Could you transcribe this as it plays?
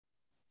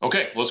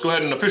Okay, let's go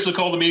ahead and officially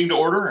call the meeting to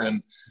order.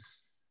 And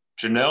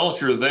Janelle,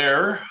 if you're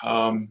there,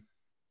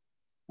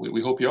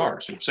 we hope you are.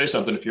 So say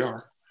something if you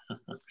are.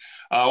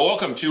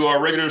 Welcome to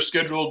our regular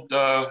scheduled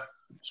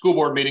school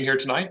board meeting here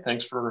tonight.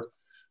 Thanks for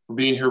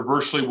being here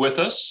virtually with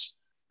us.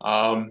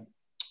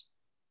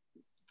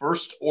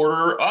 First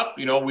order up,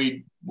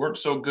 we weren't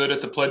so good at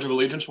the Pledge of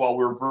Allegiance while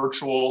we were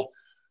virtual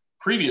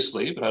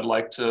previously, but I'd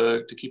like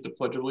to keep the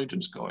Pledge of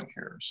Allegiance going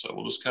here. So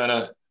we'll just kind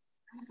of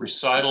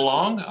recite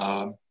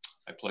along.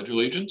 I pledge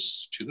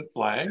allegiance to the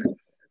flag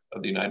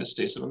of the United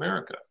States of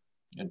America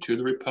and to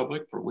the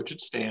republic for which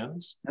it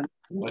stands,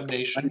 one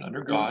nation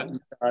under God,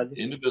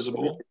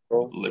 indivisible,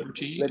 with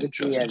liberty and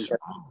justice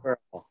for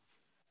all.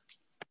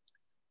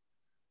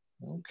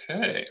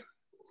 Okay.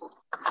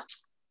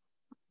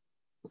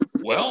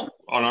 Well,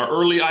 on our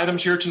early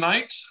items here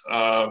tonight,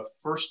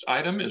 first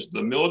item is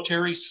the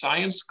Military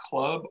Science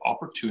Club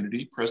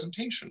Opportunity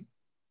Presentation.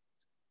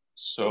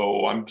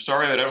 So I'm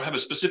sorry, I don't have a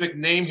specific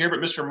name here, but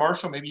Mr.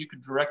 Marshall, maybe you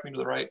could direct me to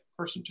the right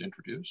person to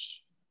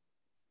introduce.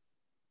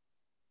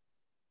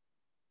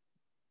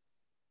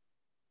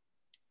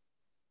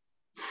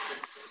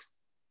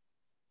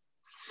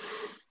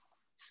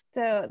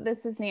 So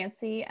this is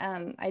Nancy.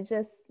 I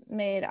just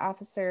made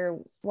Officer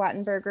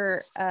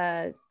Wattenberger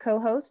a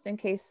co-host in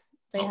case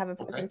they have a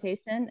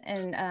presentation,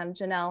 and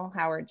Janelle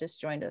Howard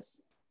just joined us.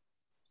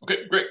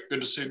 Okay, great.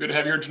 Good to see you. Good to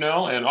have you here,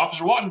 Janelle. And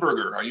Officer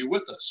Wattenberger, are you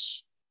with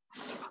us?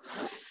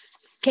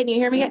 Can you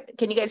hear me?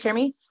 Can you guys hear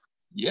me?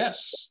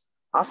 Yes.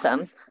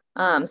 Awesome.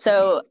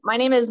 So my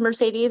name is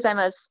Mercedes. I'm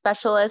a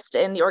specialist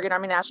in the Oregon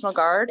Army National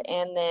Guard.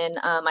 And then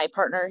my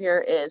partner here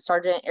is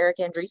Sergeant Eric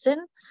Andreessen.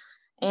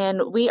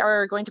 And we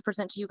are going to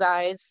present to you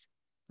guys.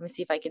 Let me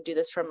see if I can do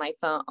this from my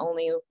phone.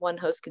 Only one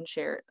host can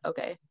share.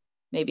 Okay,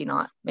 maybe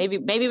not. Maybe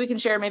we can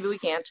share, maybe we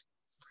can't.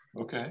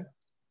 Okay.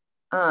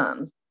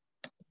 Let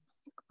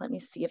me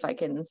see if I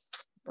can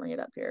bring it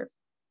up here.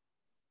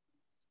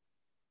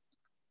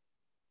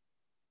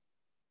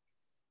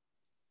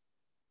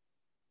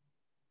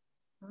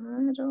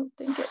 I don't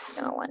think it's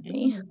gonna let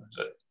me.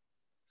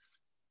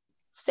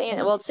 It's saying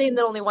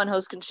that only one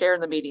host can share in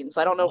the meeting,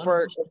 so I don't know if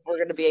we're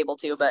gonna be able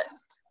to, but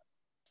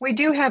we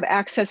do have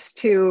access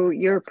to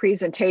your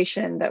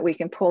presentation that we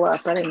can pull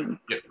up. I mean,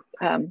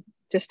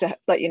 just to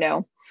let you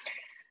know.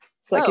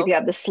 It's like if you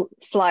have the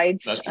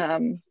slides.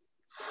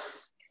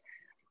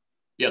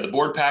 Yeah, the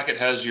board packet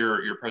has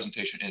your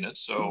presentation in it,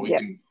 so we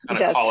can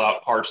kind of call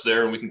out parts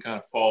there, and we can kind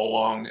of follow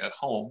along at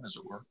home, as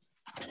it were.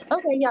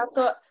 Okay, yeah.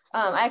 So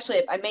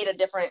I made a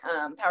different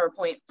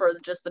PowerPoint for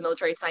just the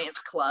Military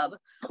Science Club,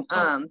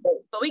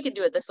 but we can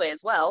do it this way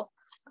as well.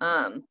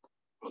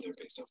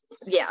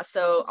 Yeah,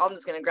 so I'm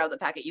just gonna grab the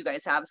packet you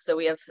guys have, so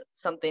we have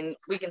something,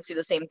 we can see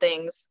the same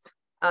things.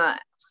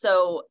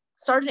 So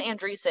Sergeant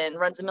Andreessen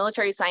runs the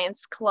Military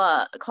Science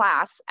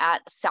class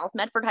at South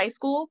Medford High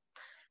School,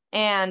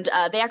 and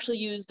they actually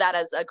use that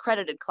as an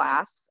accredited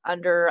class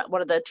under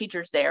one of the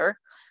teachers there.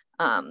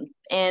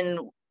 And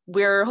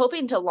we're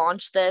hoping to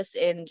launch this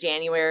in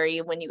January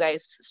when you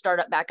guys start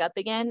up back up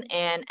again,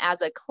 and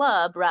as a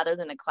club rather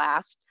than a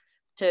class,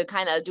 to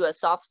kind of do a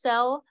soft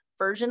sell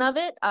version of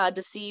it,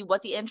 to see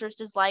what the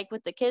interest is like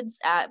with the kids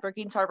at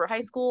Brookings Harbor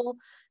High School.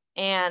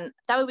 And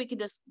that way we can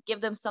just give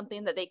them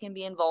something that they can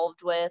be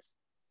involved with.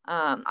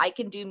 I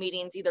can do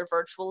meetings either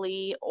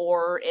virtually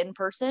or in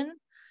person,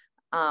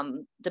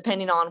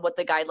 depending on what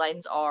the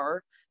guidelines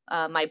are.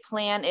 My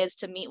plan is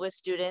to meet with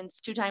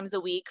students 2 times a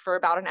week for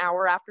about an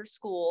hour after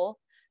school.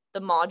 The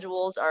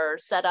modules are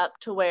set up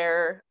to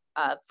where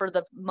for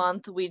the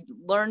month we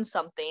learn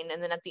something,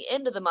 and then at the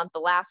end of the month, the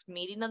last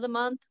meeting of the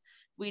month,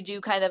 we do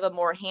kind of a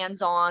more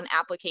hands-on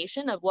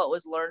application of what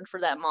was learned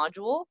for that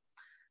module.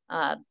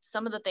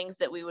 Some of the things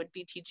that we would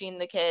be teaching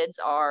the kids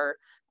are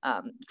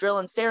drill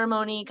and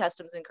ceremony,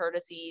 customs and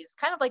courtesies,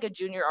 kind of like a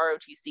junior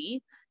ROTC.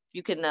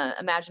 You can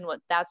imagine what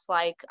that's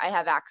like. I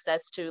have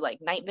access to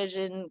like night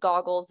vision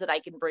goggles that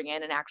I can bring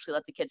in and actually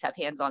let the kids have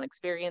hands-on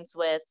experience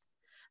with.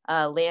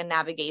 Land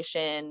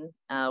navigation.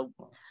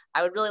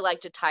 I would really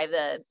like to tie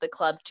the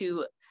club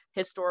to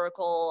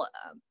historical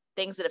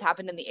things that have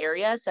happened in the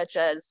area, such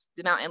as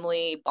the Mount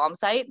Emily bomb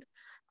site.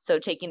 So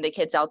taking the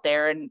kids out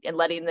there and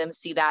letting them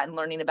see that and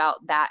learning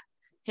about that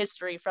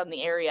history from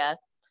the area.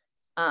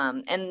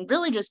 And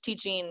really just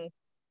teaching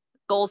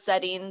goal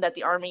setting that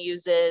the Army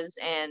uses,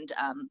 and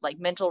like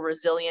mental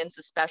resilience,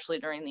 especially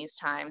during these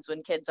times when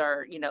kids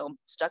are,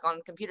 stuck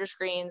on computer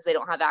screens. They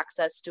don't have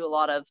access to a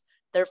lot of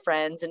their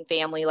friends and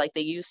family like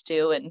they used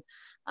to. And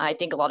I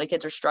think a lot of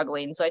kids are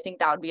struggling. So I think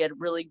that would be a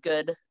really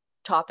good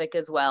topic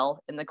as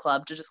well in the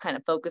club to just kind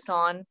of focus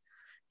on,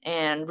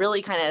 and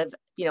really kind of,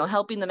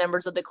 helping the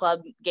members of the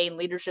club gain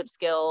leadership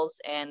skills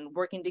and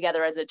working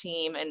together as a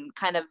team and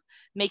kind of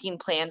making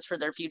plans for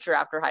their future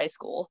after high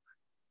school.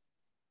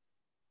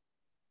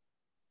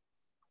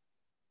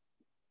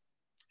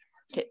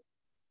 Okay.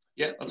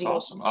 Yeah, that's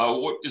awesome.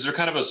 Is there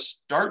kind of a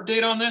start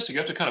date on this? You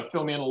have to kind of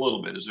fill me in a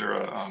little bit. Is there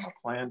a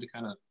plan to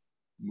kind of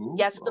move?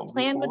 Yes, the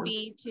plan would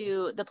be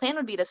to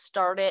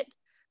start it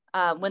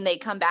when they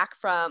come back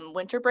from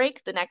winter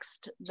break the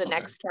next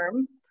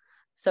term.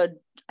 So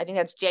I think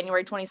that's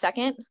January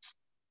 22nd.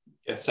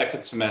 Yeah,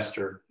 second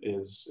semester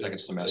second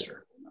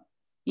semester.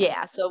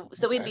 Yeah, so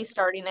we'd be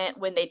starting it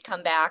when they'd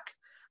come back.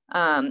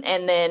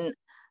 And then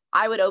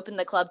I would open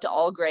the club to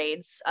all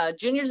grades.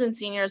 Juniors and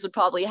seniors would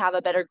probably have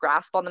a better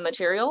grasp on the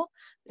material.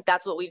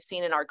 That's what we've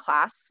seen in our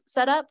class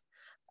setup.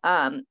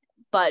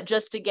 But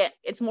just to get,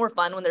 it's more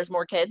fun when there's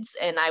more kids,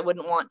 and I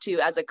wouldn't want to,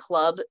 as a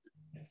club,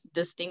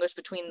 distinguish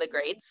between the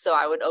grades. So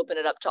I would open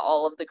it up to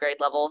all of the grade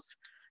levels,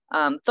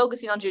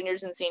 focusing on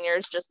juniors and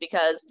seniors just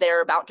because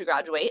they're about to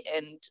graduate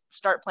and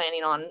start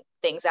planning on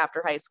things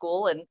after high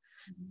school, and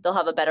they'll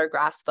have a better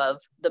grasp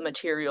of the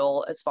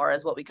material as far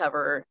as what we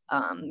cover,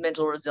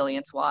 mental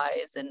resilience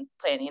wise and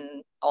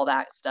planning, all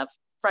that stuff.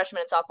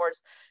 Freshmen and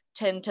sophomores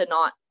tend to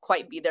not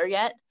quite be there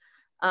yet,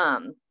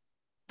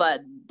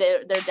 but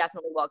they're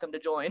definitely welcome to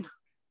join.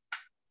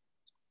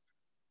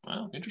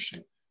 Wow,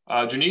 interesting.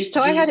 Janice,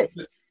 so I had it.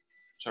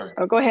 Sorry.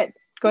 Oh, go ahead.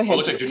 Go ahead. Well,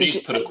 it looks like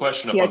Janice put a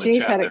question up on the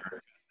chat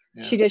there.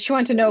 Yeah. She did. She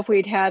wanted to know if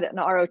we'd had an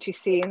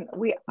ROTC, and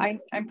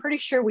I'm pretty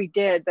sure we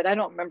did, but I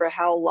don't remember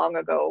how long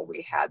ago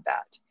we had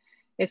that.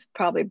 It's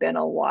probably been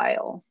a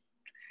while.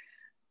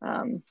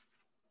 One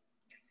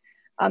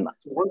of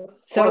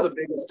the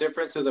biggest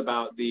differences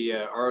about the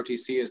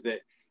ROTC is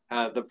that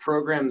the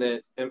program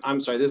that, I'm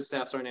sorry, this is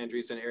Staff Sergeant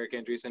Andreessen, Eric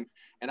Andreessen,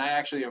 and I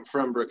actually am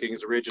from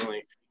Brookings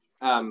originally.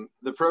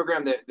 The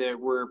program that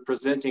we're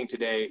presenting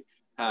today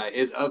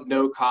is of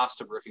no cost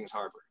to Brookings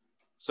Harbor.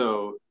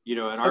 So, you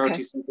know, an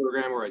ROTC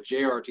program or a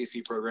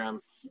JROTC program,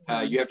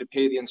 you have to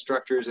pay the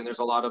instructors, and there's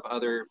a lot of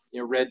other,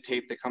 you know, red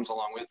tape that comes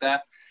along with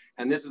that.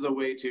 And this is a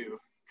way to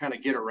kind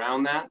of get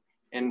around that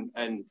and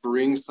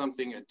bring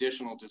something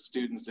additional to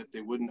students that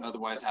they wouldn't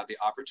otherwise have the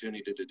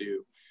opportunity to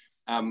do.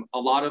 A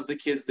lot of the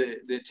kids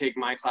that take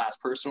my class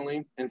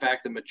personally, in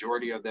fact, the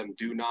majority of them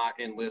do not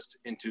enlist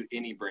into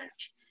any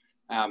branch.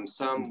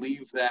 Some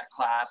leave that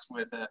class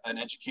with an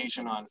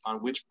education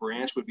on which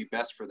branch would be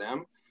best for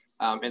them.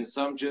 And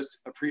some just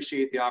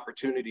appreciate the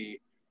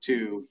opportunity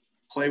to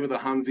play with a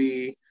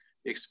Humvee,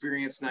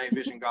 experience night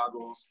vision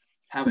goggles,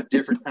 have a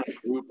different kind of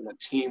group and a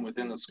team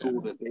within the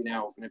school that they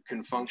now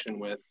can function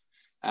with.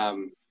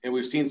 And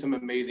we've seen some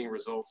amazing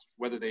results,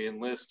 whether they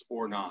enlist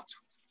or not.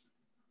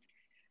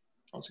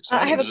 That's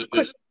exciting. I have a quick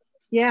question.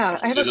 Yeah.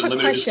 I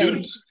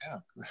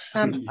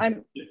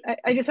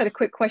just had a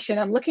quick question.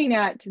 I'm looking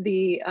at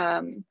the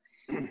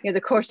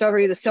the course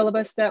overview, the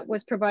syllabus that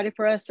was provided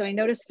for us. So I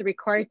noticed the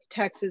required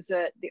text is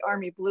the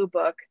Army Blue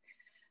Book.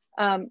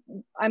 I'm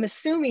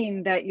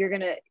assuming that you're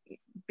going to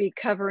be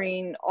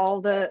covering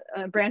all the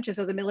branches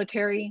of the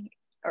military,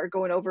 or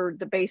going over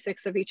the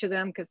basics of each of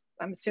them, because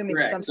I'm assuming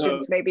some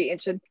students may be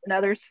interested in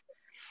others.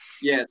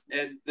 Yes,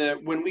 and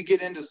when we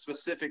get into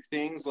specific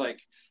things like,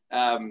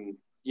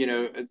 you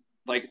know,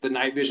 like the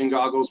night vision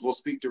goggles, we'll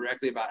speak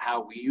directly about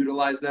how we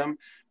utilize them,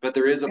 but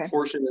there is a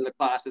portion in the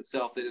class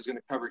itself that is going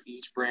to cover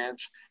each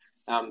branch,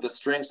 the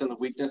strengths and the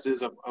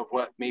weaknesses of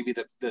what maybe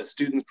the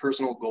student's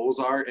personal goals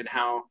are, and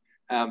how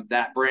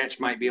that branch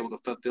might be able to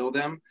fulfill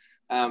them.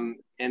 And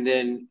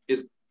then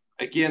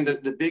again,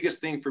 the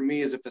biggest thing for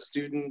me is if a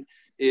student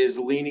is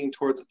leaning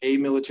towards a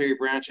military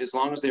branch, as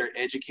long as they're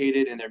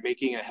educated and they're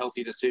making a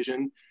healthy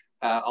decision,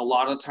 a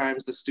lot of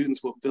times the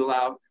students will fill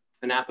out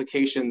an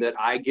application that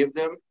I give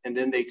them, and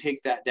then they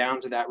take that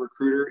down to that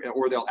recruiter,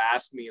 or they'll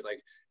ask me like,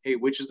 hey,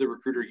 which is the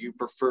recruiter you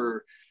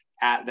prefer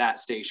at that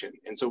station?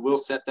 And so we'll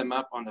set them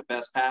up on the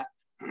best path.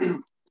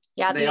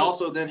 Yeah, they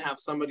also then have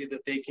somebody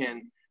that they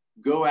can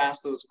go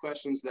ask those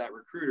questions to that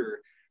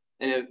recruiter,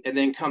 and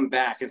then come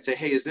back and say,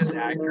 hey, is this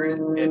accurate?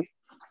 And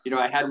you know,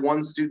 I had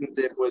one student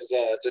that was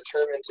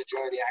determined to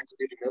join the active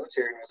duty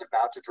military and was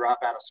about to drop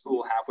out of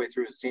school halfway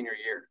through his senior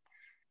year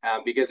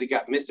because he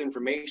got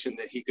misinformation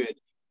that he could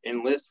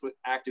enlist with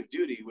active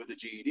duty with a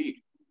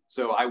GED.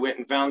 So I went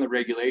and found the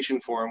regulation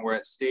for him where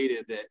it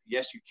stated that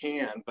yes, you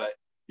can, but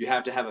you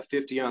have to have a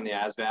 50 on the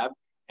ASVAB,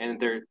 and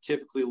they're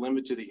typically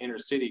limited to the inner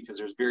city because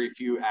there's very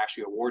few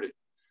actually awarded.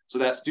 So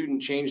that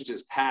student changed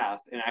his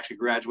path and actually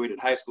graduated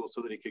high school so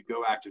that he could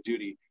go active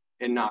duty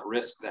and not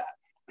risk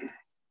that.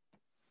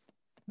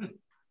 Yeah,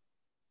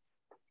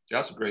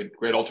 that's a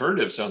great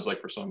alternative, sounds like,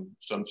 for some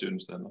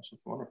students then. That's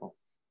wonderful.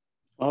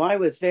 Well, I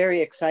was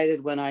very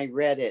excited when I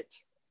read it.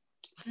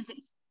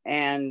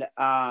 And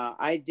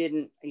I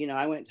didn't, you know,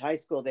 I went to high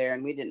school there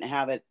and we didn't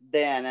have it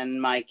then,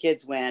 and my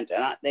kids went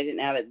and they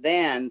didn't have it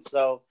then.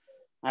 So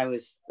I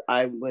was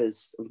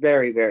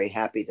very, very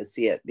happy to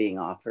see it being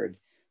offered.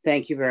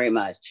 Thank you very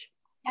much.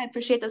 I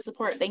appreciate the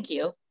support. Thank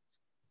you.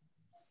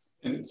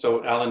 And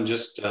so, Alan,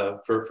 just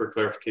for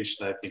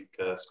clarification, I think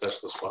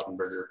Specialist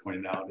Wattenberger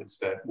pointed out is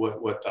that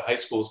what the high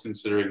school is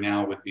considering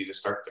now would be to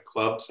start the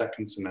club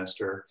second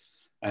semester.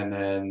 And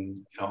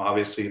then, you know,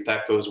 obviously, if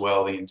that goes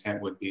well, the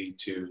intent would be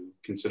to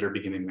consider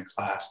beginning the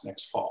class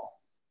next fall.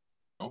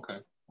 Okay.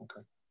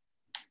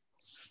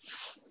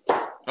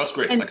 That's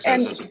great. And, like I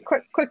said,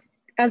 quick,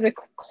 as a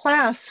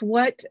class,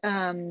 what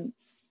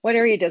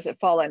area does it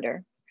fall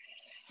under?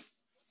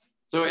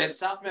 So at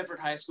South Medford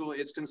High School,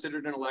 it's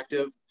considered an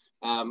elective.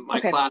 My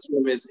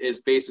classroom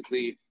is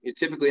basically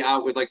typically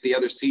out with like the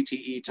other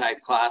CTE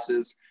type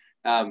classes.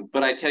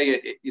 But I tell you,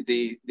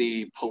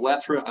 the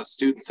plethora of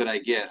students that I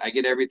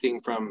get everything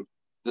from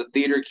the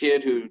theater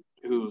kid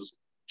who's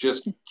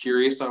just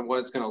curious on what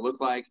it's going to look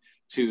like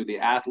to the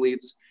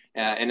athletes.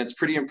 And it's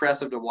pretty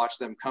impressive to watch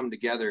them come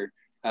together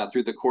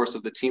through the course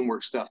of the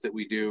teamwork stuff that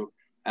we do.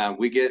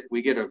 We get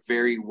a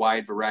very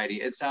wide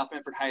variety. At South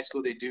Medford High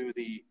School, they do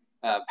the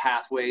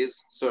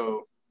pathways.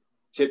 So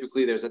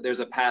typically there's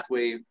a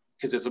pathway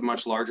because it's a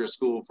much larger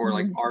school for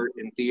like art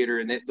and theater.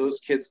 And those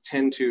kids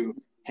tend to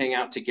hang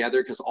out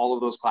together because all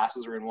of those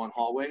classes are in one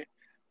hallway.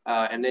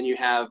 And then you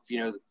have,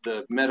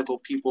 the medical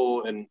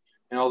people and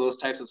all those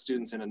types of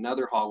students in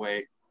another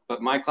hallway.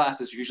 But my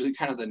class is usually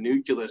kind of the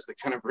nucleus that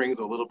kind of brings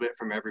a little bit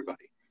from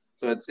everybody.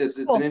 So it's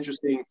cool. An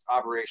interesting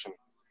operation.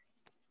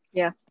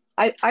 Yeah,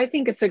 I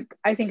think it's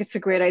a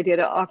great idea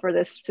to offer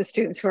this to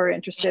students who are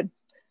interested.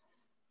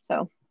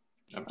 So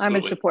absolutely. I'm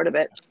in support of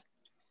it.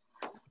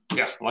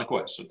 Yeah,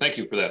 likewise. So thank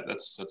you for that.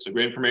 That's a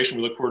great information.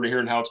 We look forward to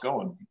hearing how it's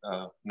going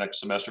next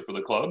semester for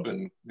the club,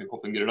 and we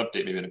hopefully get an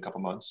update maybe in a couple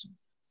months.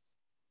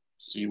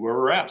 See where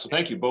we're at. So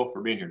thank you both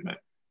for being here tonight.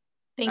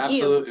 Thank you.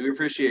 Absolutely, we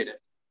appreciate it.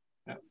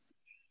 Yeah.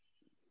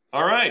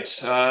 All right.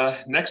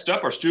 Next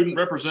up, our student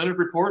representative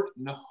report,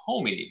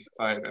 Naomi.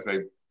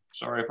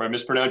 Sorry if I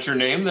mispronounced your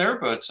name there,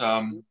 but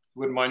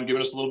wouldn't mind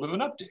giving us a little bit of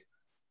an update.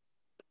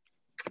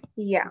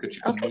 Yeah.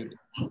 Okay.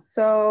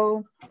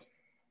 So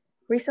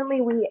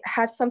recently we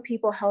had some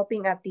people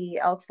helping at the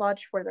Elks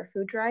Lodge for their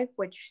food drive,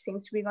 which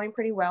seems to be going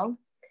pretty well.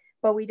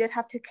 But we did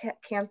have to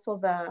cancel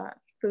the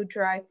food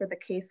drive for the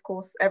K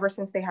schools ever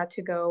since they had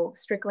to go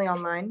strictly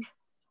online.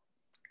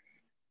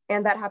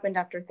 And that happened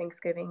after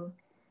Thanksgiving.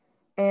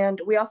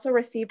 And we also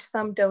received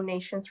some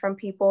donations from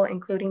people,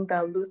 including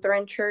the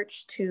Lutheran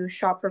Church, to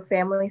shop for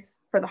families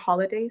for the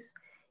holidays.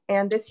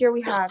 And this year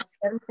we have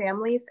 7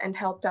 families and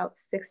helped out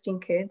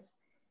 16 kids.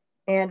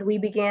 And we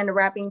began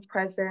wrapping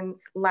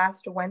presents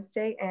last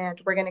Wednesday,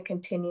 and we're going to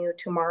continue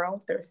tomorrow,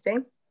 Thursday.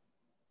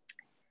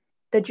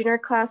 The junior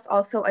class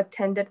also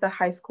attended the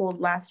high school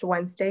last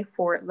Wednesday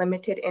for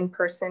limited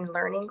in-person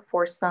learning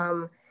for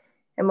some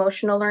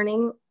emotional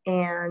learning,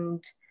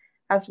 and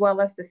as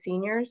well as the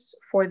seniors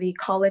for the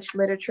college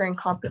literature and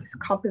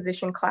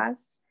composition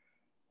class.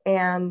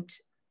 And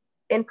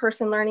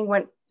in-person learning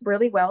went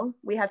really well.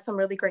 We had some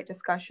really great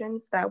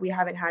discussions that we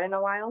haven't had in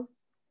a while.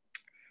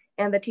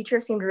 And the teacher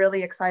seemed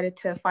really excited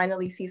to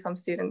finally see some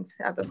students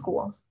at the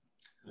school.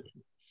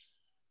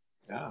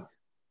 Yeah,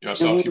 I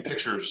saw a few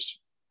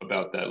pictures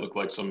about that. It looked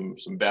like some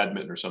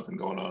badminton or something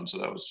going on. So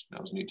that was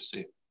neat to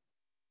see.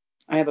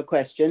 I have a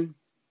question.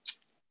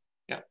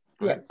 Yeah.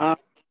 Yes.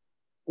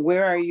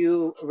 Where are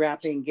you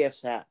wrapping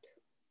gifts at?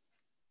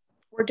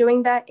 We're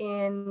doing that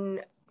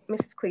in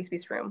Mrs.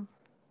 Cleaseby's room.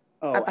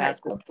 Oh, at the high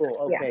school.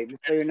 Okay, yeah.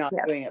 So you're not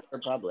doing it for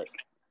public?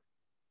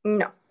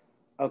 No.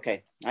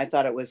 Okay, I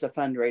thought it was a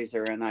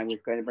fundraiser and I was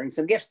going to bring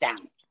some gifts down.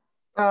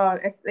 Oh,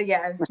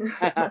 yeah.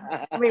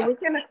 I mean, we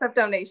can accept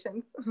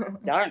donations.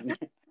 Darn.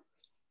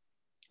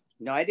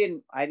 No, I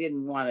didn't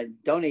want to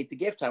donate the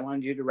gift. I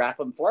wanted you to wrap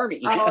them for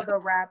me. Oh, the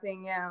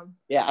wrapping, yeah.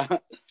 Yeah,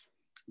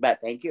 but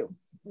thank you.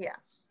 Yeah,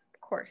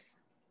 of course.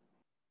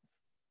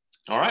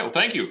 All right, well,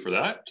 thank you for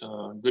that.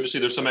 Good to see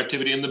there's some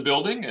activity in the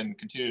building and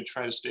continue to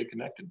try to stay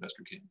connected best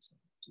we can. So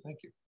thank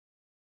you.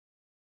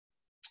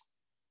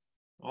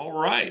 All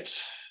right.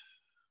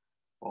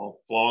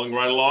 Well, following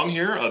right along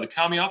here, the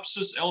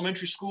Kalmiopsis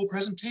Elementary School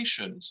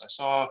presentations. I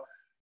saw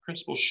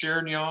Principal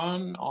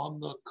Shernion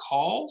on the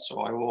call, so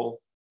I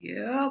will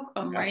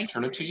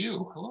turn it to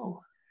you.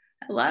 Hello.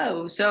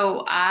 Hello.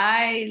 So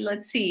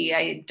let's see,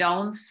 I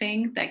don't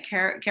think that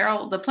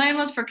Carol, the plan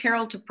was for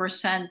Carol to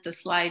present the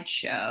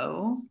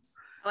slideshow.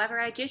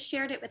 However, I just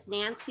shared it with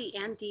Nancy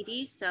and Dee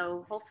Dee,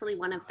 so hopefully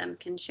one of them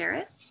can share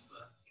it.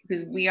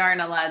 Because we aren't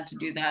allowed to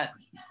do that.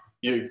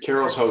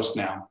 Carol's host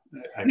now.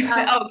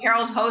 Oh,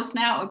 Carol's host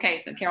now? Okay,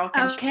 so Carol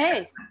can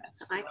share.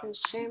 So I can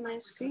share my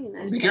screen.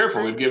 Be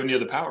careful, we've given you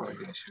the power, I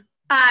guess.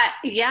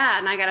 Yeah,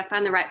 and I got to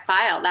find the right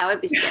file. That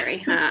would be scary,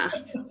 huh?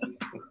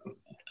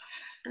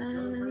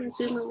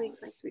 Zoom a link,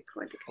 like to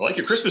record the I like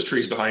your Christmas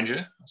trees behind you.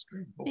 That's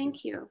great.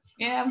 Thank you.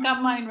 Yeah, I've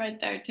got mine right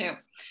there too.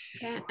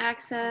 Okay,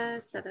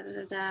 access, Oh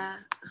my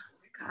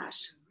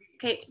gosh.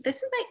 Okay,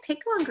 this might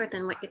take longer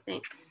than what you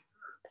think.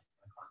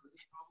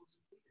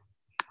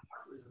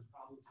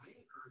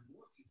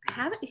 I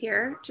have it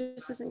here,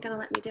 just isn't gonna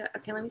let me do it.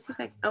 Okay, let me see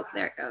if oh,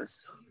 there it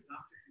goes.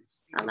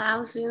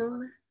 Allow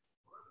Zoom.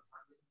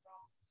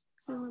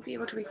 Zoom will be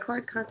able to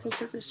record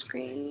contents of the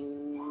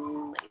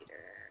screen later.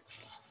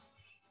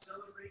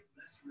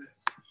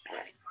 All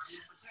right.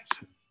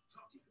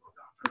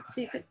 Let's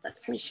see if it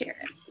lets me share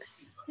it.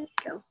 There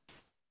we go.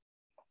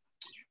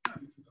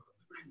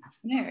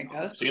 There it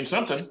goes. Seeing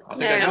something.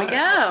 There we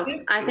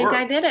go. I think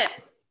I did it.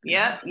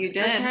 Yep, you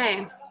did.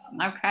 Okay.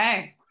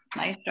 Okay.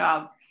 Nice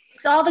job.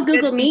 It's all the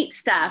Google Meet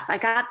stuff. I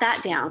got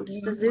that down.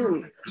 Just a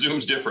Zoom.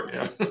 Zoom's different,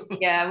 yeah.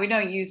 Yeah, we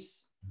don't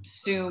use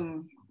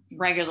Zoom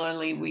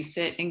regularly. We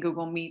sit in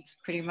Google Meets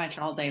pretty much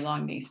all day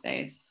long these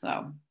days.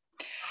 So,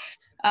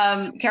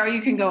 Carol,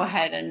 you can go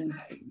ahead and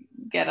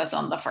get us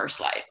on the first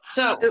slide.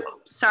 So,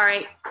 oops,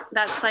 sorry,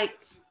 that's like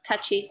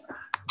touchy.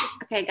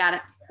 Okay, got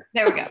it.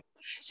 There we go.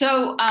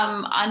 So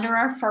under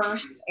our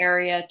first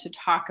area to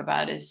talk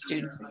about is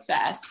student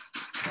success.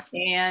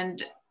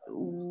 And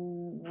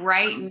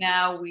right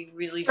now we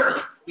really feel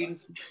student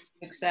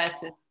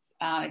success is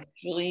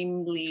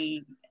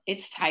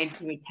it's tied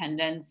to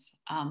attendance.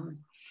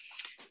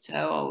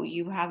 So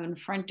you have in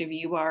front of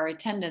you our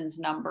attendance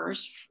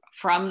numbers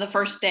from the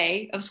first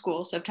day of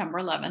school, September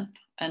 11th,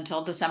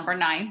 until December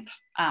 9th,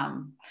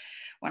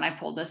 when I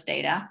pulled this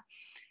data.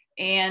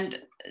 And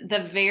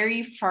the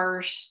very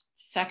first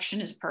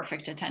section is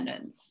perfect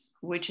attendance,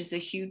 which is a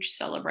huge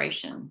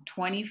celebration.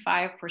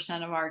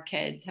 25% of our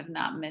kids have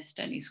not missed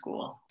any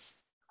school.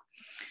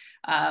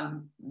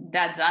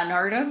 That's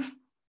unheard of.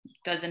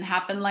 Doesn't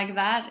happen like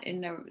that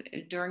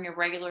during a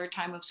regular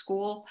time of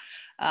school.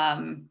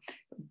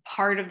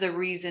 Part of the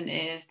reason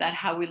is that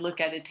how we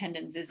look at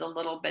attendance is a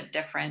little bit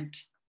different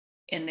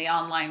in the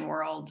online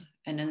world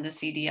and in the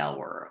CDL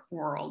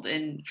world.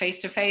 In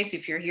face-to-face,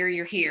 if you're here,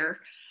 you're here.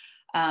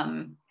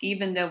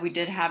 Even though we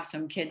did have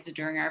some kids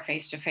during our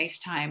face-to-face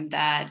time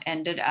that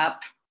ended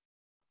up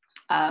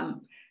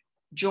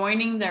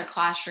joining their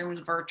classrooms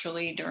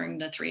virtually during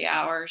the 3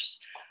 hours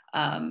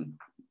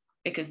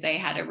because they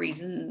had a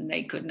reason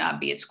they could not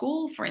be at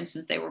school. For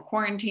instance, they were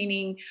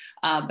quarantining,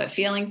 but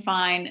feeling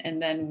fine.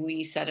 And then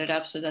we set it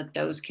up so that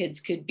those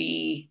kids could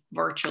be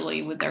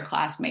virtually with their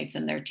classmates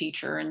and their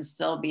teacher and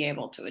still be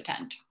able to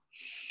attend.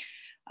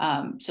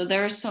 So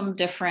there's some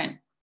different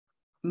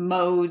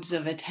modes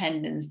of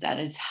attendance that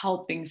is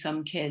helping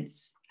some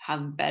kids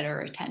have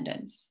better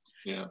attendance.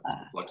 Yeah, the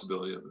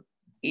flexibility of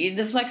it.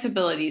 The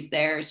flexibility is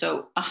there.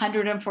 So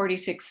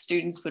 146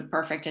 students with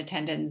perfect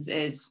attendance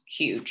is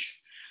huge.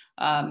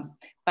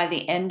 By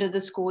the end of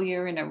the school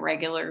year, in a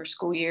regular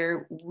school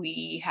year,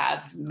 we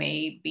have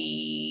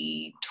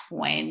maybe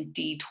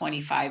 20,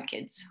 25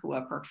 kids who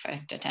have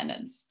perfect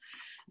attendance.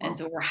 Wow. And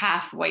so we're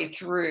halfway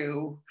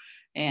through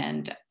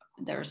and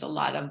there's a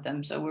lot of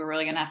them. So we're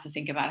really going to have to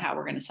think about how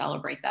we're going to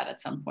celebrate that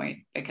at some point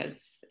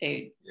because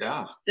it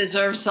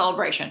deserves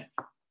celebration.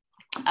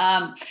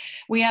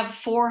 We have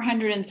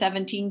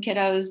 417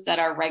 kiddos that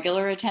are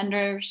regular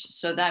attenders.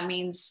 So that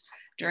means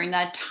during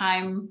that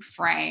time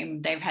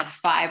frame, they've had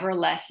 5 or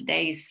less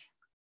days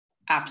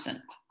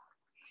absent.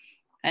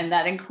 And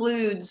that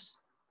includes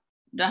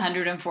the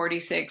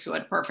 146 who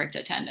had perfect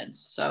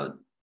attendance. So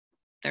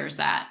there's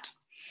that.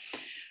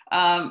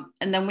 And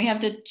then we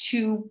have the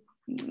 2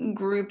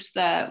 groups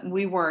that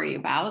we worry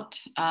about.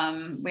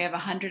 We have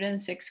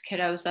 106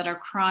 kiddos that are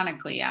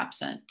chronically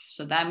absent.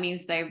 So that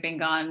means they've been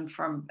gone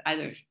from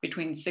either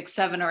between 6,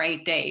 7, or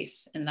 8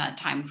 days in that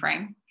time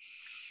frame.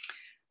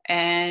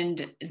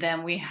 And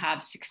then we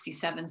have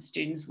 67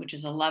 students, which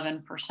is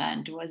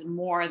 11%, who has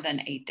more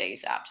than 8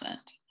 days absent.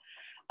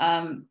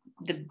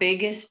 The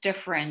biggest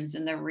difference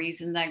and the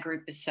reason that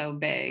group is so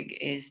big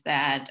is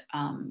that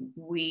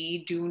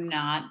we do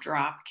not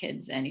drop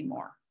kids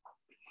anymore.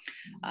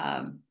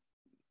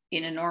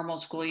 In a normal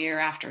school year,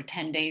 after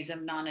 10 days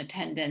of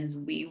non-attendance,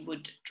 we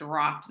would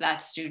drop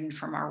that student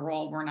from our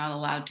roll. We're not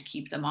allowed to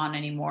keep them on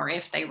anymore.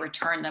 If they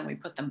return, then we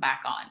put them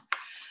back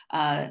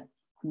on.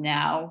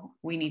 Now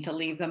we need to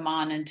leave them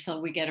on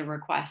until we get a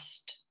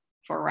request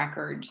for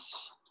records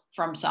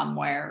from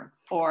somewhere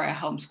or a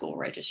homeschool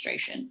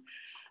registration.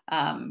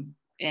 And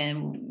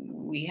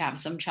we have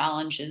some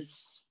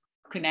challenges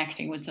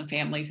connecting with some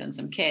families and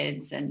some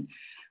kids. And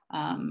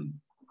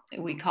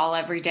we call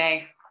every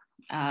day,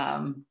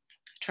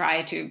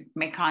 try to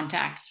make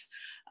contact.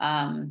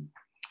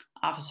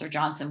 Officer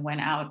Johnson went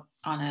out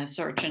on a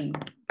search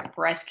and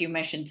rescue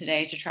mission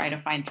today to try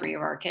to find 3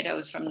 of our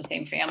kiddos from the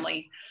same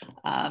family.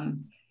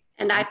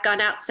 And I've gone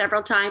out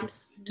several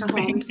times to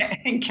homes.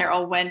 And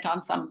Carol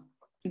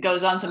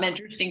goes on some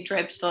interesting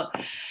trips.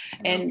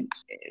 And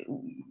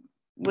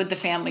with the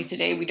family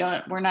today,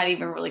 we're not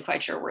even really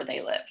quite sure where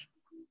they live.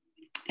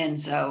 And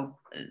so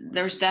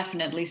there's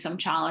definitely some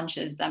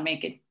challenges that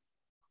make it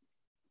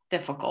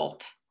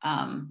difficult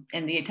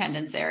in the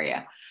attendance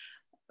area.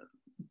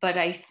 But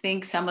I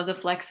think some of the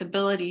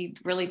flexibility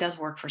really does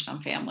work for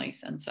some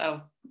families. And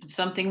so it's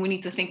something we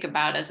need to think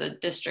about as a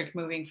district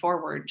moving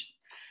forward,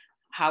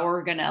 how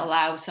we're going to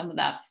allow some of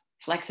that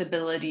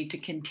flexibility to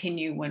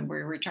continue when we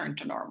return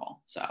to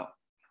normal. So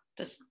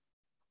just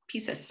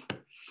pieces.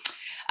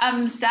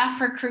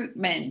 Staff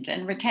recruitment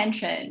and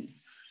retention.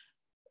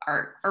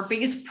 Our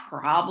biggest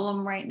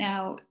problem right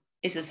now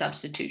is a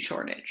substitute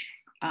shortage.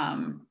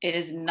 It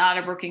is not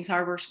a Brookings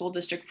Harbor School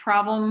District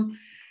problem.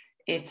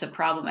 It's a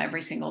problem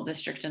every single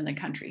district in the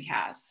country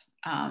has.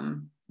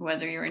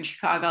 Whether you're in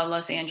Chicago,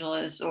 Los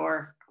Angeles,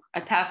 or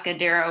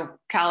Atascadero,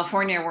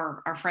 California,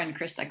 where our friend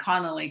Krista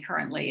Connolly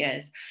currently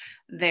is,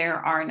 there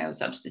are no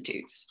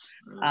substitutes.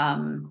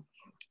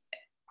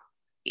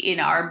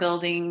 In our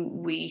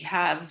building, we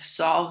have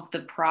solved the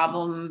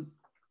problem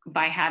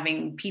by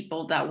having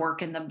people that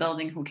work in the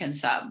building who can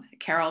sub.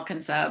 Carol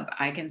can sub,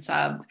 I can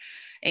sub.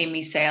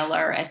 Amy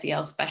Saylor,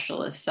 SEL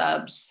specialist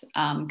subs,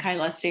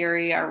 Kyla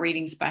Siri, our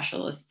reading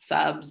specialist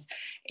subs,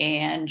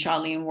 And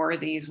Charlene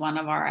Worthy is one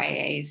of our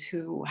IAs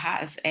who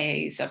has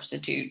a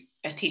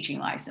teaching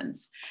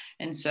license.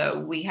 And so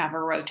we have a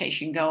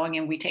rotation going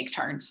and we take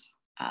turns.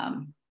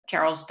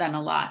 Carol's done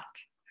a lot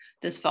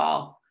this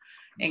fall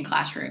in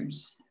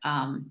classrooms.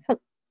 And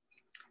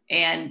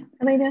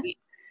Elena,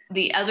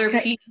 the other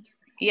piece,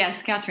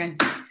 yes, Catherine.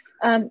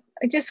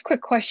 Just a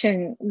quick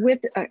question.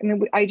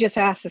 I just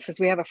asked this because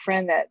we have a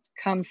friend that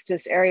comes to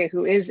this area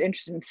who is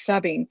interested in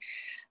subbing.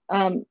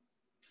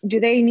 Do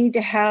they need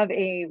to have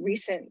a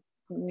recent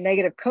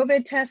negative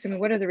COVID test? I mean,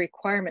 what are the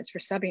requirements for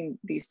subbing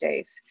these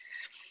days?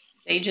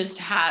 They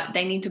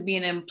need to be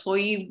an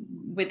employee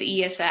with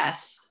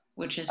ESS,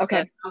 which is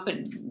the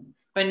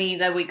company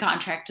that we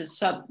contract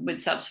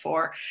with subs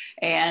for.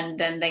 And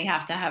then they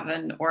have to have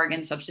an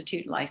Oregon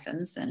substitute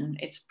license, and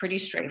it's pretty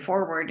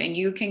straightforward. And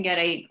you can get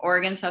a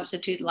Oregon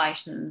substitute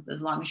license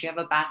as long as you have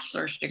a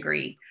bachelor's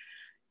degree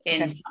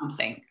in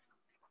something.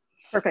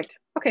 Perfect.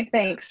 Okay,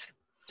 thanks.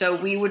 So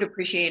we would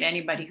appreciate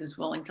anybody who's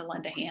willing to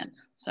lend a hand.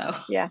 So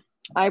yeah,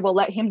 I will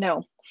let him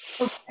know.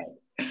 Okay.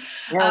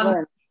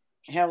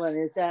 Helen,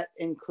 is that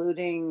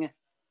including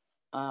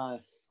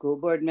school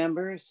board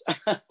members?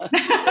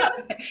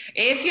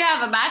 If you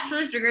have a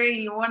bachelor's degree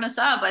and you want to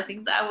sub, I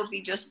think that would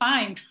be just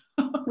fine.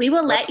 We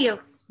will let you.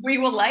 We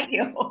will let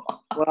you.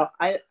 Well,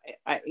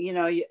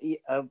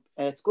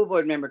 a school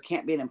board member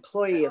can't be an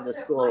employee of the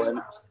school.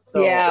 And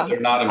so yeah, they're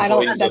not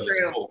employees of the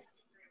school.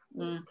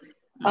 Mm.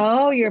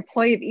 Oh, you're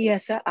employee of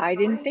ESS. I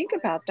didn't think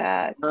about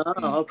that.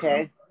 Oh,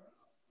 okay.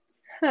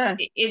 Huh.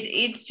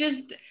 It's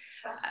just,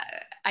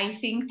 I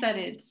think that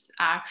it's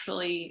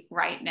actually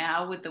right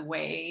now with the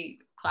way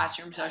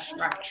classrooms are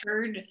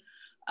structured,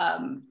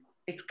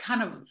 it's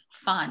kind of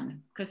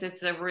fun because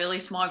it's a really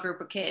small group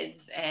of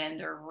kids and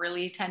they're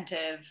really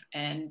attentive,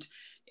 and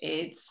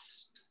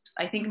it's,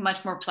 I think,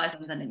 much more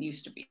pleasant than it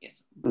used to be.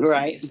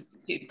 Right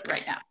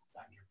now.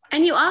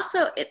 And you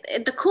also,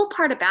 the cool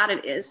part about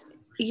it is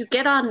you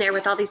get on there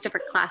with all these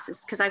different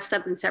classes, because I've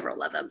subbed in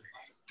several of them,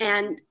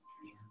 and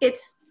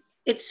it's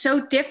so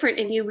different,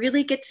 and you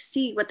really get to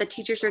see what the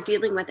teachers are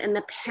dealing with and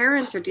the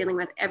parents are dealing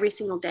with every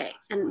single day.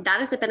 And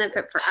that is a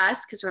benefit for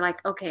us, because we're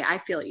like, okay, I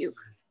feel you.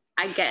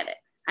 I get it.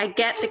 I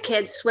get the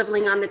kids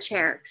swiveling on the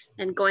chair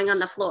and going on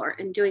the floor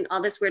and doing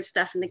all this weird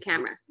stuff in the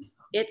camera.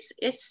 It's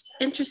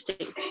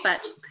interesting,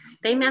 but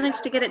they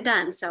managed to get it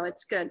done, so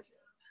it's good.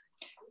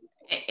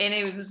 And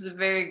it was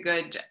very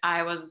good.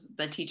 I was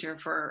the teacher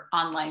for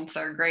online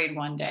third grade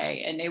one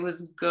day, and it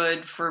was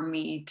good for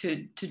me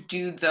to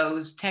do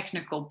those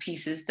technical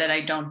pieces that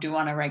I don't do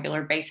on a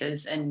regular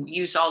basis and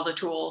use all the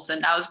tools.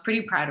 And I was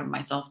pretty proud of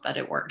myself that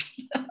it worked.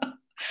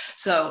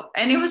 So,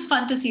 and it was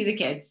fun to see the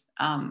kids,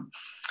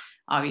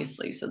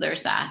 obviously. So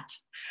there's that.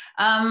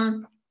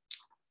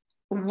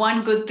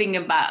 One good thing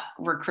about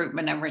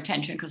recruitment and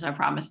retention, because I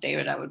promised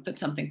David I would put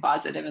something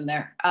positive in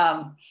there.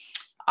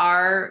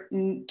 Our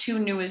two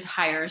newest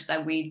hires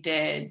that we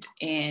did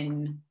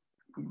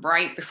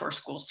right before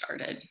school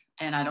started,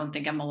 and I don't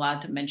think I'm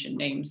allowed to mention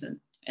names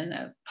in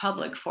a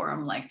public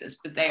forum like this,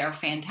 but they are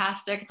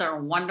fantastic. They're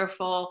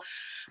wonderful.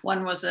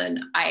 One was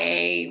an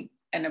IA,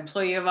 an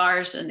employee of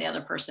ours, and the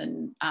other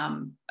person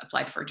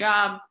applied for a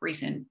job,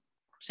 recent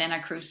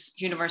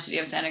University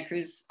of Santa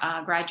Cruz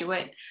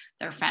graduate.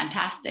 They're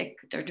fantastic.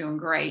 They're doing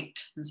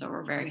great. And so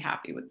we're very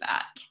happy with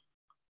that.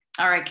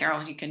 All right,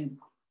 Carol, you can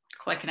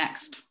click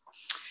next.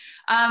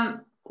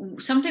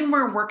 Something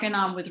we're working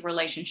on with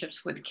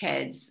relationships with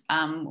kids.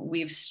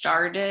 We've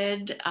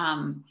started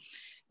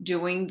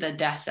doing the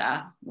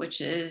DESA,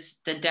 which is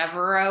the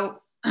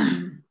Devereaux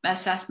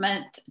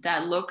assessment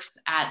that looks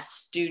at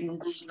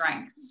student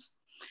strengths.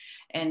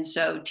 And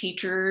so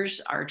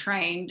teachers are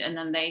trained, and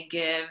then they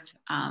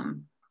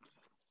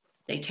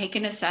take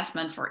an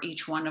assessment for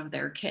each one of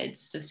their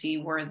kids to see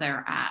where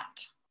they're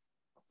at.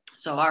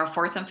 So our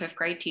 4th and 5th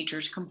grade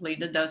teachers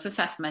completed those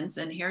assessments,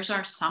 and here's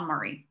our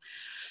summary.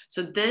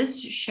 So this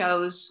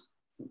shows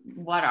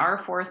what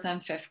our 4th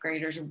and 5th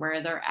graders,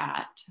 where they're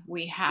at.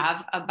 We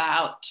have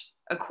about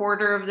a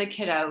quarter of the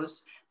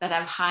kiddos that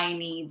have high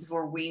needs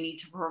where we need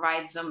to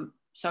provide some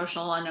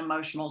social and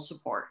emotional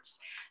supports.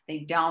 They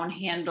don't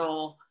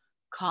handle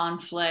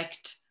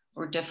conflict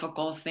or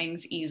difficult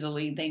things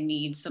easily. They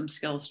need some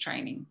skills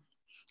training.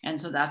 And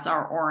so that's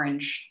our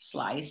orange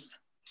slice.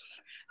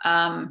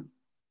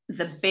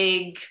 The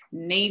big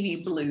navy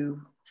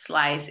blue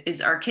slice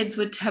is our kids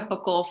with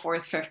typical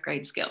 4th, 5th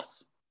grade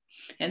skills.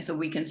 And so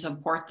we can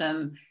support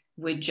them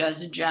with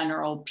just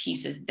general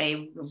pieces.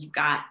 They've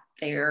got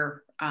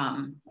their,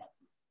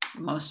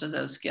 most of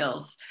those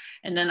skills.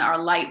 And then our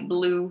light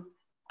blue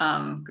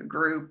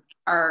group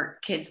are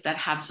kids that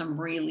have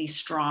some really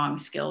strong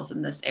skills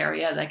in this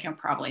area that can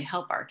probably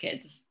help our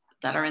kids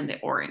that are in the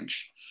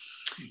orange.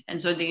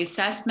 And so the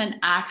assessment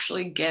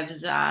actually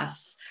gives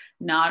us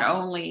not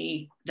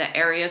only the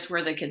areas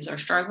where the kids are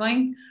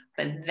struggling,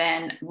 but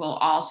then will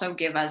also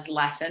give us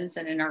lessons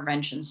and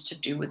interventions to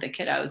do with the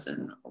kiddos,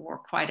 and we're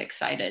quite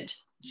excited.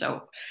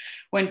 So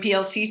when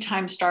PLC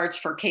time starts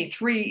for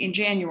K3 in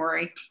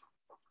January,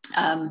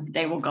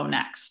 they will go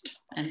next.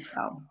 And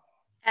so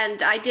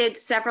And I did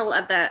several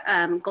of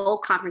the goal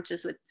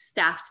conferences with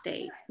staff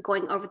today,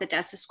 going over the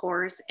DESA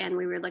scores, and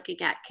we were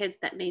looking at kids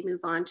that may move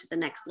on to the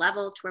next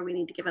level, to where we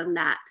need to give them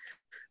that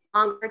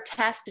longer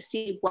test to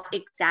see what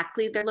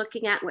exactly they're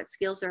looking at, what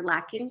skills they're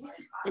lacking.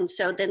 And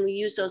so then we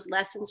use those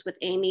lessons with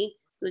Amy,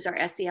 who's our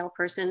SEL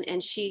person,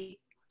 and she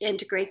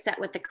integrates that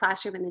with the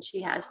classroom, and then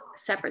she has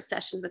separate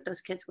sessions with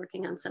those kids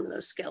working on some of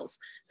those skills.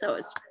 So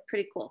it's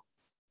pretty cool.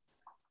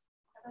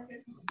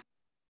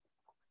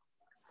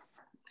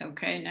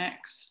 Okay,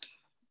 next.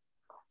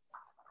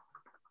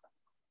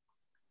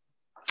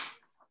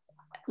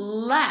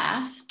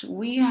 Last,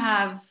 we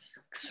have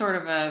sort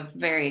of a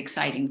very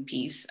exciting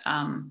piece.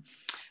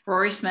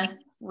 Rory Smith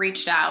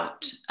reached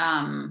out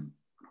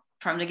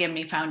from the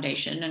Gibney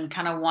Foundation and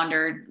kind of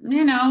wondered,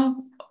 you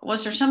know,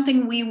 was there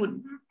something we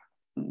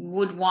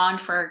would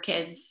want for our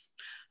kids?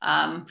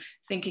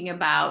 Thinking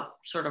about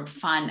sort of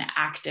fun,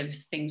 active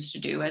things to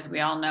do. As we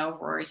all know,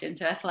 Rory's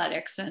into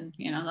athletics, and,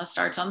 you know, that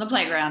starts on the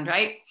playground,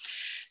 right?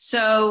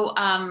 So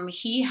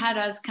he had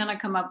us kind of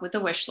come up with a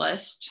wish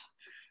list,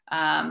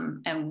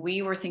 and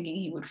we were thinking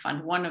he would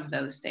fund one of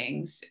those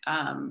things.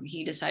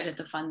 He decided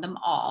to fund them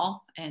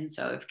all. And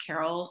so if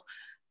Carol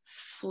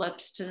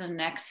flips to the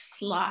next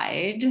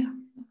slide,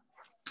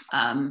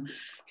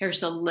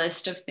 here's a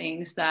list of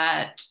things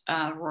that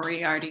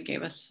Rory already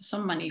gave us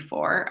some money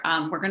for.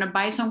 We're gonna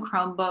buy some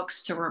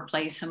Chromebooks to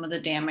replace some of the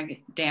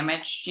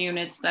damaged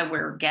units that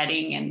we're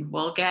getting and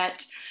will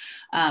get.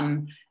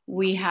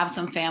 We have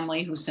some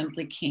family who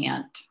simply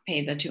can't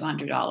pay the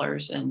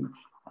 $200, and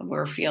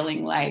we're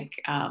feeling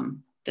like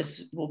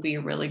this will be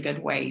a really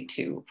good way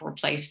to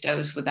replace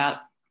those without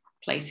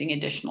placing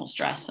additional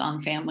stress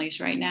on families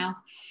right now.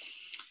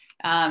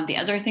 The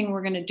other thing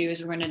we're going to do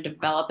is we're going to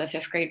develop a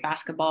 5th grade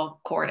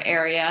basketball court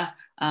area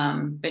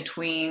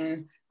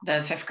between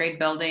the 5th grade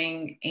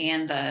building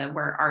and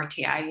where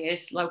RTI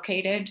is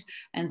located.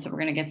 And so we're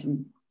going to get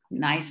some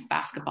nice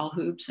basketball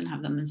hoops and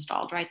have them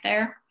installed right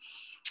there.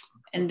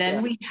 And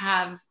then we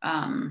have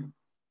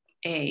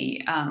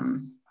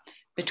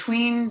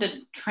between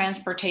the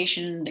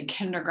transportation and the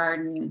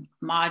kindergarten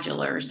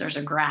modulars, there's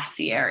a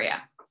grassy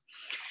area.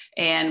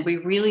 And we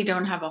really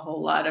don't have a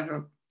whole lot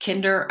of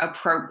kinder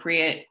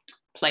appropriate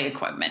play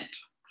equipment.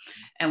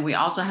 And we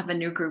also have a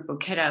new group of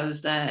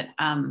kiddos that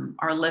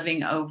are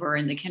living over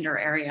in the kinder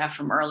area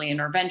from early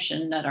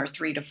intervention that are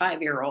 3 to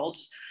 5 year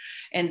olds.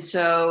 And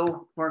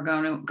so we're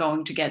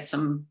going to get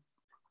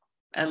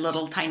a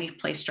little tiny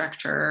play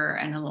structure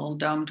and a little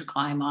dome to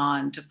climb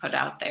on to put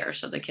out there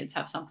so the kids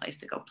have some place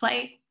to go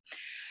play.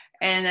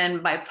 And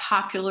then by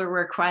popular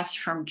request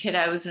from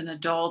kiddos and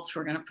adults,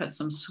 we're going to put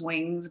some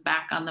swings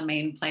back on the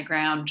main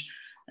playground,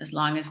 as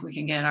long as we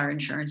can get our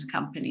insurance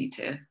company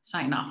to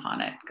sign off on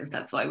it, because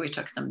that's why we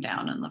took them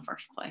down in the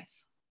first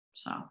place.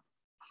 So,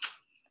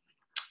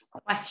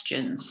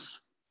 questions?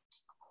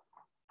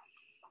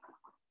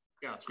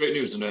 Yeah, it's great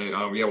news. And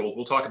yeah,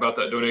 we'll talk about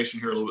that donation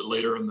here a little bit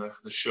later in the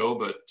show,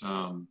 but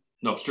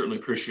no, certainly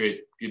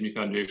appreciate Gibney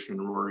Foundation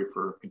and Rory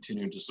for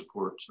continuing to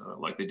support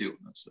like they do.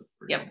 That's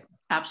yep,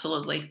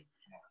 absolutely.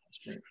 Yeah, that's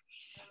great.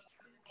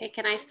 Okay,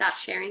 can I stop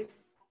sharing?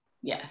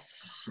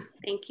 Yes.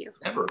 Thank you.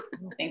 Ever.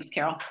 Thanks,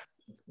 Carol.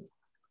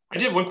 I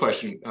did have one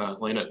question,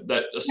 Lena.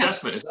 That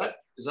assessment, is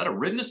that a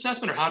written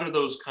assessment, or how do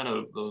those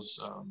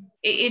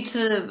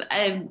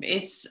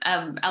It's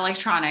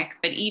electronic,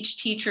 but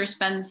each teacher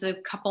spends a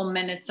couple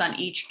minutes on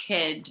each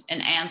kid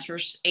and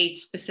answers 8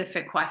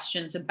 specific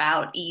questions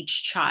about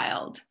each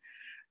child.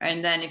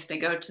 And then if they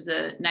go to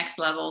the next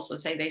level, so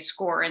say they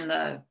score in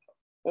the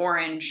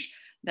orange,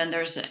 then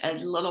there's a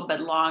little bit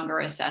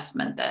longer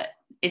assessment that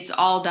it's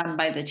all done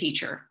by the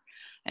teacher.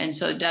 And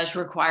so it does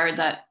require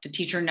that the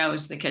teacher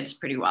knows the kids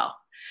pretty well.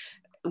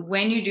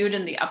 When you do it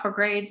in the upper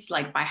grades,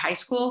 like by high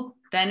school,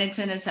 then it's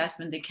an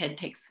assessment the kid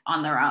takes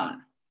on their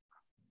own.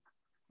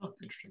 Oh,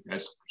 interesting. I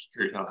just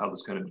curious how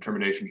those kind of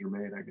determinations are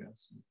made, I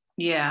guess.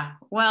 Yeah,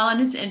 well,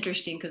 and it's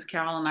interesting because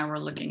Carol and I were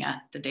looking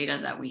at the data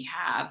that we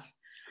have,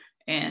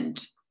 and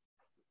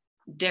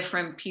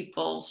different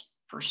people's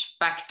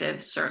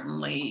perspective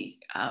certainly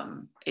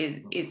is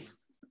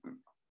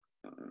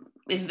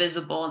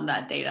visible in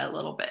that data a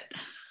little bit.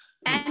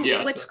 And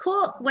what's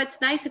cool,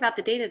 what's nice about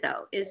the data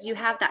though, is you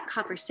have that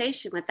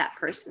conversation with that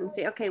person and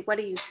say, okay, what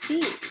do you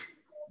see?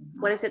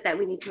 What is it that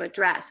we need to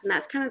address? And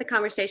that's kind of the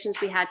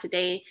conversations we had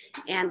today,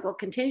 and we'll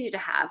continue to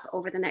have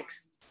over the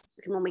next,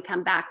 when we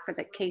come back for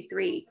the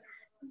K3,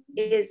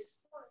 is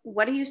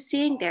what are you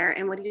seeing there?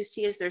 And what do you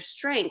see as their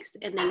strengths?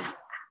 And then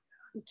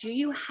do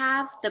you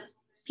have the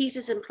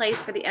pieces in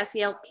place for the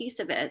SEL piece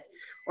of it,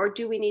 or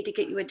do we need to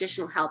get you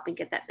additional help and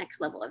get that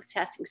next level of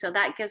testing? So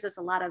that gives us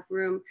a lot of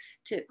room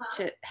to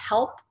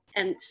help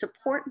and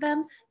support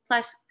them,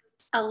 plus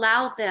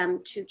allow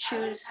them to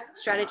choose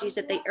strategies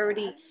that they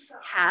already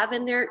have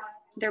in their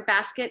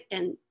basket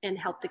and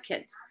help the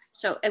kids.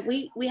 So, and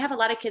we have a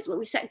lot of kids when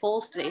we set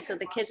goals today. So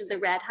the kids in the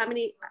red, how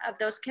many of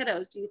those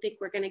kiddos do you think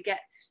we're going to get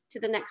to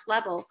the next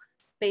level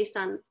based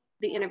on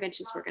the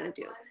interventions we're going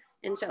to do?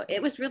 And so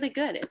it was really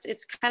good.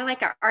 It's kind of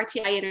like our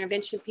RTI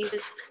intervention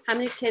pieces. How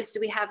many kids do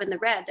we have in the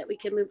red that we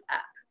can move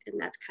up? And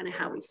that's kind of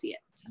how we see it.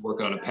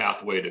 Work on a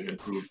pathway to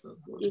improve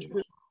those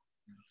two.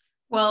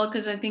 Well,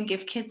 because I think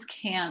if kids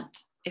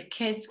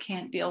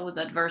can't deal with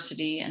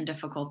adversity and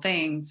difficult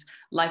things,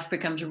 life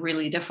becomes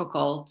really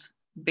difficult,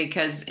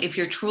 because if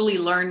you're truly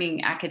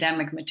learning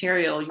academic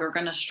material, you're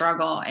going to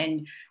struggle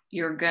and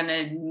you're going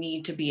to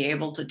need to be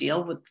able to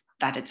deal with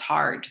that. It's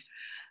hard.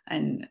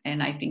 And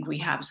I think we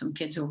have some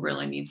kids who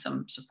really need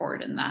some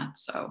support in that.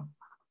 So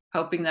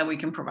hoping that we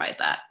can provide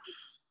that.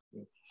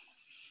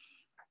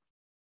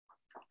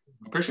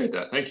 Appreciate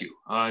that. Thank you.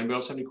 Anybody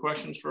else have any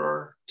questions for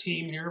our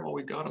team here while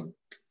we got them?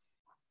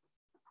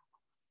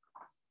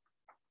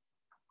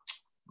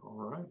 All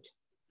right.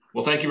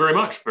 Well, thank you very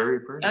much. Very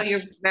nice. Oh,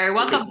 you're very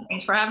welcome.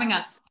 Thanks for having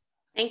us.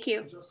 Thank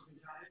you.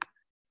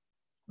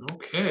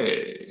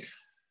 Okay.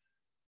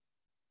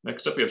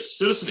 Next up, we have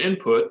citizen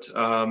input.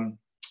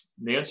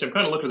 Nancy, I'm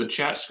kind of looking at the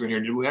chat screen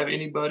here. Do we have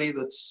anybody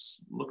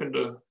that's looking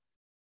to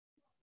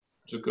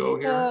go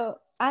here? So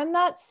I'm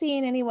not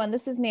seeing anyone.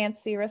 This is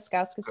Nancy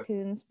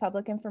Raskauskas-Kuhns,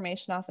 Public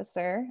Information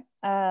Officer.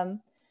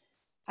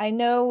 I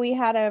know we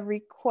had a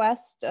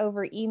request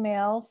over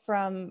email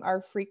from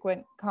our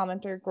frequent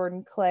commenter,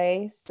 Gordon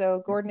Clay.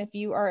 So Gordon, if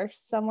you are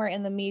somewhere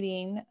in the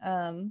meeting,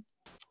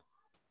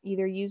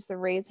 either use the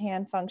raise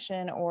hand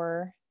function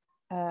or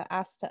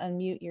ask to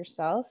unmute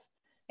yourself.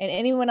 And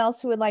anyone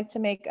else who would like to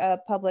make a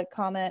public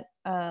comment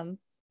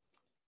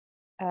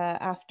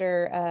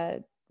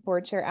after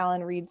Board Chair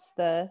Allen reads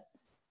the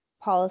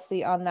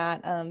policy on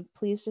that,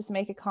 please just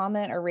make a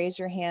comment or raise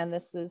your hand.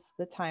 This is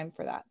the time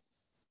for that.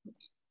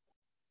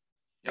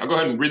 Yeah, I'll go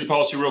ahead and read the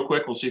policy real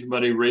quick. We'll see if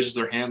anybody raises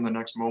their hand in the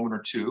next moment or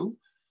two.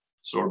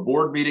 So our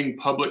board meeting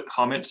public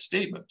comment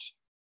statement.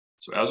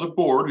 So as a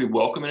board, we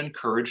welcome and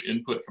encourage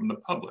input from the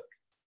public.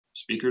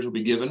 Speakers will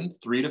be given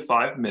 3 to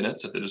 5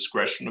 minutes at the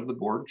discretion of the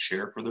board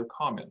chair for their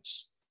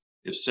comments.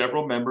 If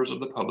several members of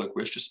the public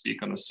wish to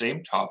speak on the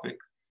same topic,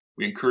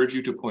 we encourage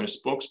you to appoint a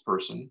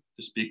spokesperson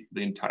to speak for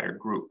the entire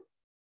group.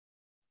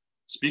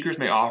 Speakers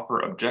may offer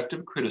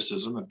objective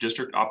criticism of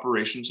district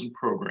operations and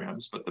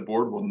programs, but the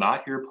board will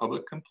not hear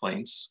public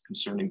complaints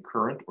concerning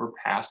current or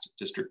past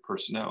district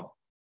personnel.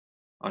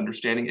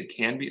 Understanding it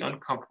can be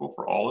uncomfortable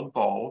for all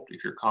involved,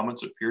 if your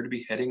comments appear to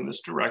be heading in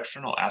this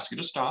direction, I'll ask you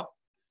to stop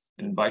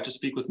and invite to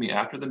speak with me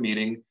after the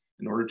meeting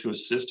in order to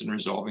assist in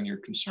resolving your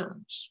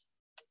concerns.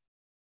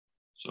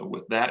 So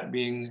with that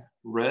being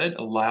read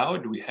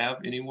aloud, do we have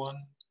anyone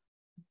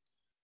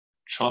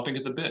chomping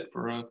at the bit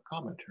for a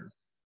comment here?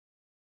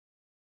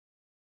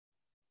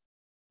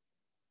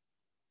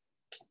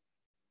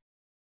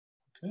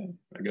 Okay,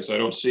 I guess I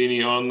don't see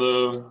any on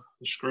the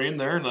screen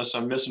there unless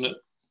I'm missing it,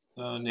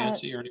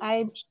 Nancy. Or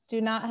I do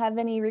not have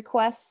any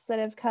requests that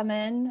have come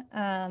in.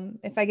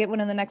 If I get one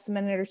in the next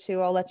minute or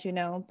two, I'll let you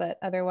know, but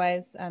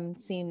otherwise I'm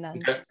seeing none.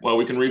 Okay, well,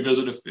 we can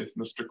revisit if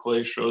Mr.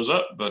 Clay shows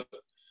up, but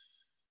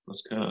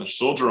let's kind of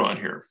soldier on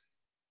here.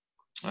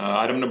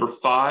 Item number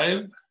 5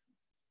 is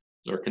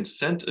our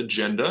consent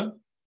agenda.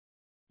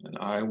 And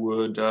I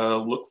would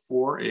look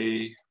for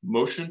a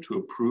motion to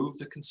approve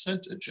the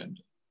consent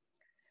agenda.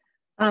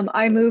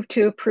 I move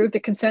to approve the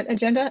consent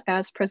agenda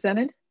as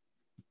presented.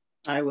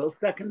 I will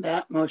second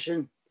that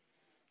motion.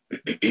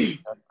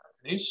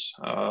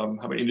 How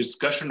about any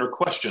discussion or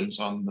questions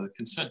on the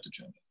consent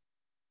agenda?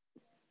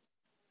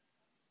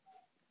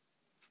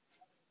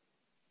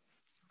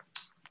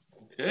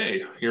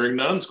 Okay, hearing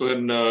none, let's go ahead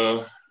and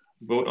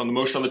vote on the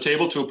motion on the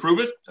table to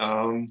approve it.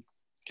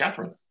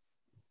 Catherine?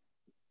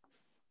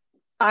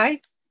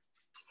 Aye.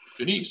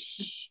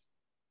 Denise?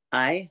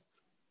 Aye.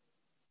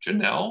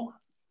 Janelle?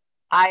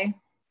 Aye.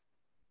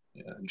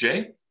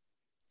 Jay?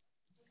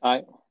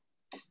 Aye.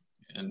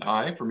 And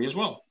aye for me as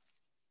well.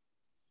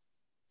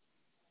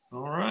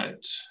 All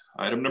right,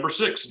 item number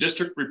 6,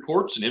 district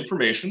reports and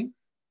information.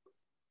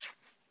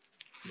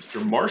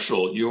 Mr.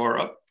 Marshall, you are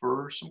up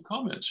for some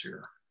comments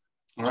here.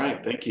 All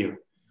right, thank you.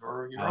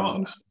 You're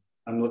on.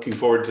 I'm looking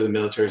forward to the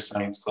Military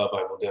Science Club.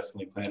 I will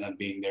definitely plan on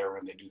being there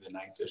when they do the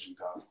night vision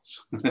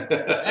goggles.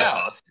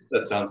 Yeah,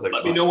 that sounds like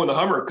Let me know when the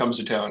Hummer comes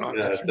to town.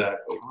 Yeah,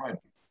 exactly. All right.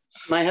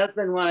 My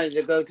husband wanted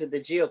to go to the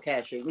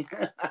geocaching.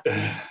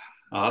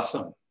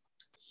 Awesome.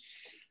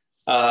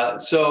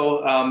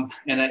 And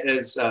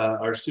as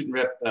our student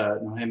rep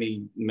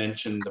Nohemi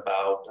mentioned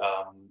about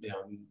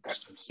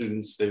some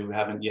students who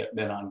haven't yet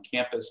been on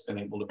campus, been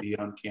able to be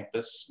on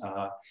campus,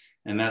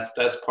 and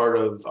that's part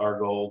of our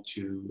goal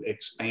to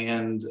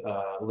expand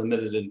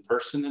limited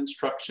in-person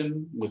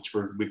instruction, which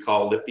we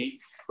call LIPI.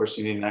 Of course,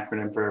 you need an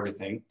acronym for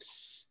everything.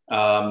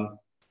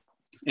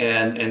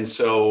 And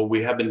so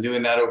we have been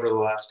doing that over the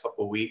last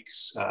couple of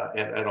weeks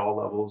at all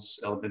levels,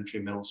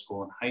 elementary, middle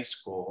school, and high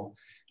school.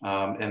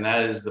 And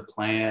that is the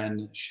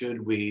plan.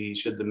 Should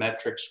the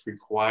metrics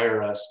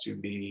require us to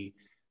be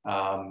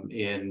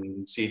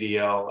in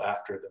CDL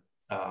after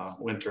the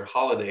winter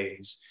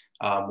holidays,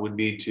 would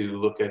be to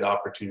look at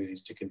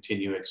opportunities to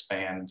continue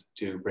expand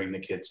to bring the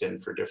kids in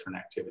for different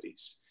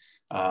activities.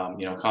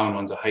 You know, Common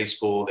One's a high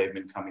school. They've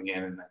been coming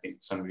in, and I think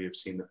some of you have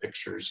seen the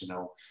pictures, you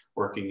know,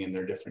 working in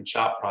their different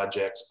shop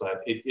projects,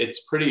 but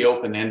it's pretty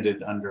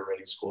open-ended under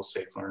Ready School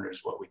Safe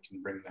Learners, what we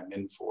can bring them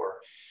in for.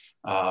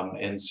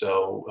 And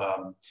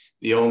so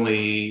the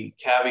only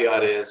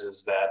caveat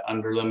is that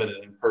under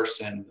limited in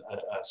person,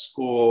 a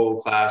school,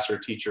 class, or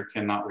teacher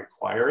cannot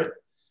require it.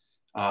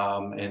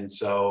 And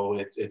so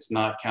it's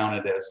not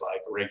counted as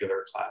like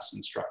regular class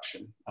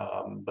instruction.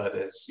 But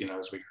as, you know,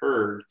 as we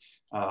heard,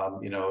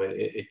 you know,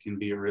 it can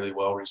be a really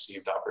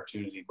well-received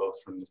opportunity,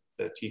 both from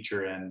the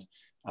teacher end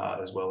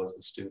as well as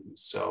the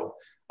students. So,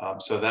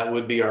 so that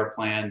would be our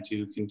plan,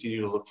 to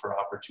continue to look for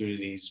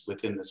opportunities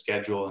within the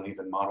schedule and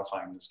even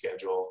modifying the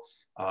schedule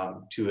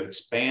to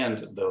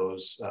expand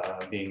those,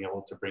 being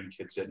able to bring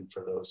kids in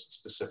for those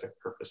specific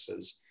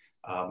purposes.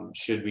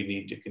 Should we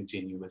need to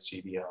continue with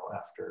CDL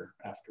after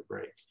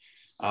break.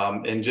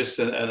 And just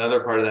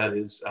another part of that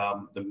is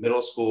the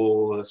middle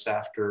school this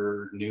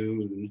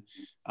afternoon,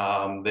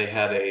 they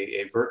had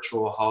a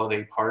virtual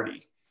holiday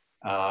party.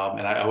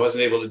 And I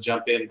wasn't able to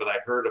jump in, but I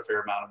heard a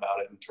fair amount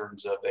about it in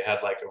terms of they had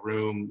like a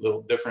room,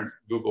 little different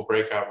Google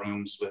breakout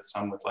rooms with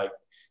some with like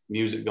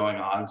music going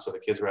on. So the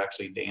kids were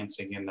actually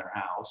dancing in their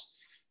house,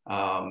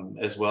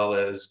 as well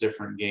as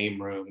different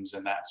game rooms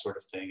and that sort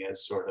of thing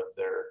as sort of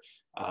their,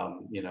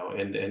 you know,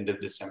 end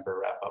of December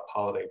wrap up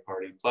holiday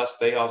party. Plus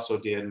they also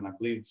did, and I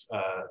believe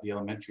the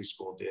elementary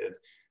school did,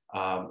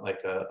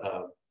 like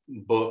a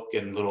book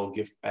and little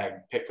gift bag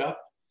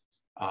pickup.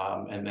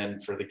 And then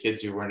for the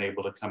kids who weren't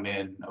able to come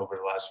in over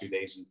the last few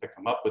days and pick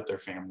them up with their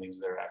families,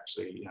 they're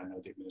actually, I know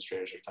the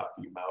administrators are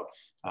talking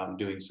about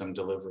doing some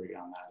delivery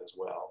on that as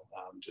well,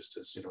 just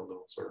as, you know,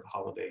 little sort of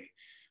holiday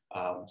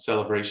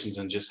celebrations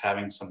and just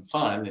having some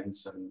fun in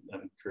some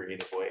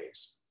creative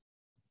ways.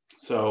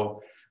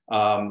 So,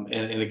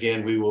 and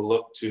again, we will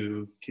look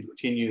to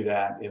continue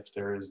that if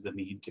there is the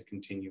need to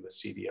continue with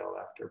CDL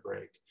after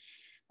break.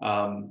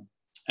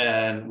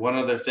 And one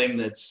other thing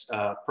that's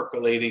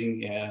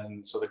percolating,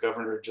 and so the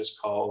governor just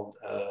called,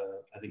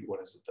 I think,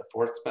 what is it, the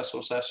 4th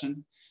special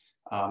session?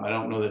 I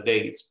don't know the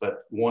dates,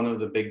 but one of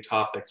the big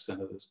topics,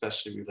 and it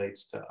especially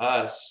relates to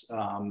us,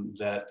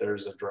 that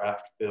there's a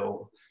draft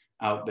bill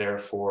out there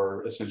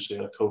for essentially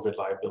a COVID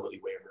liability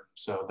waiver.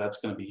 So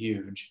that's going to be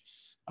huge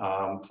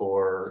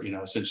for, you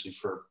know, essentially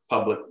for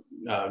public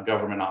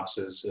government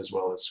offices as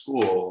well as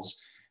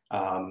schools.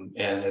 And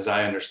as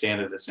I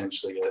understand it,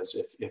 essentially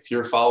is if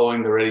you're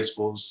following the Ready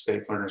Schools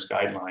Safe Learners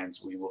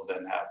guidelines, we will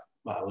then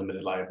have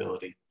limited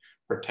liability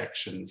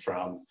protection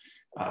from,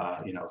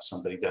 you know, if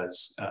somebody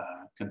does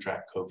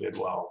contract COVID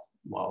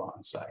while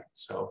on site.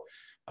 So,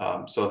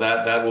 so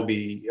that will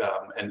be,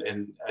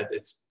 and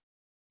it's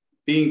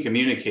being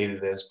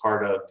communicated as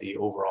part of the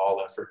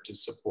overall effort to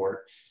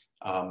support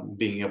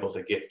being able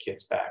to get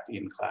kids back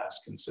in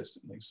class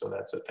consistently. So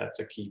that's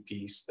a key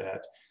piece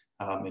that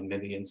in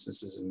many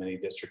instances in many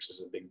districts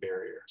is a big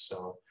barrier.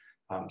 So,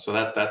 so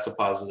that's a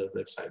positive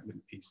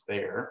excitement piece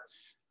there.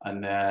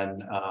 And then,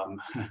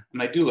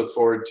 and I do look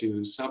forward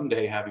to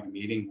someday having a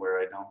meeting where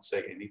I don't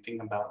say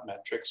anything about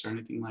metrics or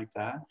anything like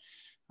that.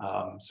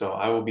 So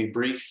I will be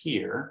brief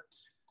here.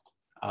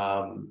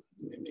 Let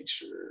me make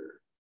sure.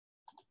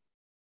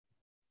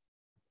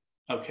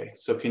 Okay,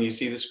 so can you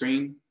see the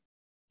screen?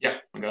 Yeah,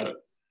 I got it.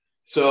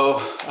 So,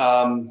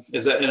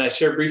 and I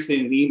shared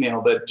briefly in an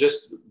email, but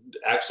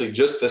actually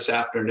just this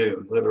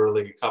afternoon,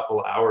 literally a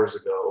couple of hours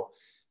ago,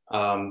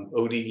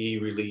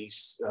 ODE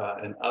released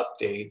an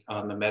update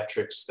on the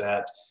metrics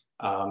that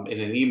in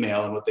an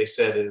email, and what they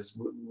said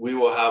is we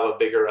will have a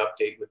bigger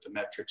update with the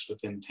metrics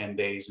within 10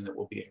 days and it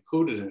will be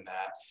included in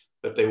that,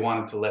 but they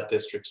wanted to let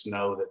districts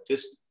know that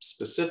this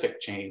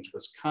specific change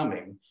was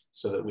coming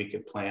so that we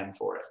could plan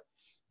for it.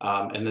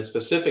 And the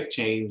specific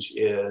change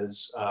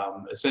is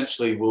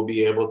essentially we'll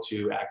be able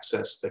to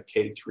access the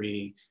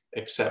K3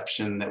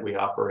 exception that we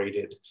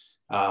operated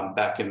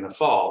back in the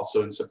fall.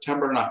 So in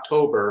September and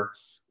October,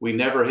 we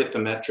never hit the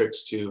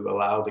metrics to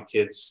allow the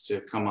kids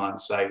to come on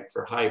site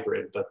for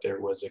hybrid, but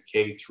there was a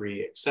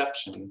K3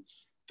 exception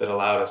that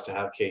allowed us to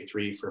have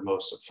K3 for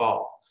most of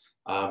fall.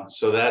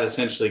 So that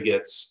essentially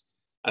gets,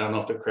 I don't know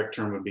if the correct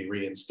term would be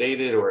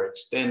reinstated or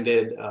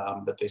extended,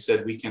 but they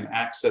said we can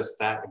access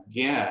that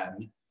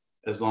again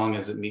as long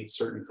as it meets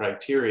certain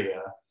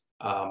criteria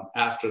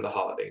after the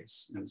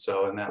holidays. And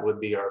so, and that would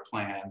be our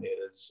plan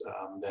is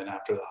then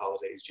after the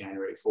holidays,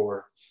 January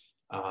 4th,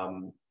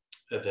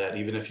 that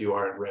even if you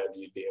are in red,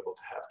 you'd be able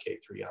to have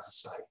K3 on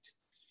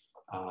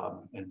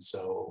site. And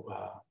so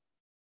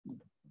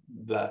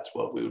that's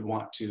what we would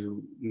want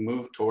to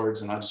move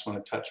towards. And I just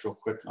want to touch real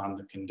quick on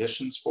the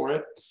conditions for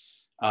it.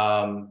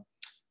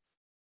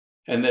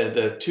 And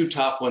the two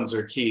top ones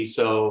are key.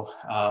 So,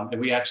 and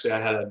we actually,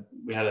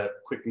 we had a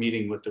quick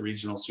meeting with the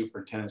regional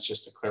superintendents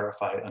just to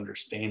clarify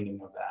understanding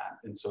of that.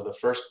 And so the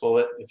first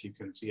bullet, if you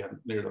can see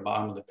near the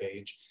bottom of the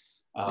page.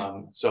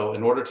 So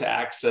in order to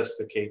access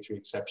the K3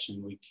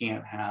 exception, we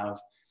can't have,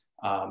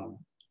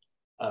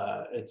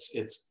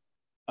 it's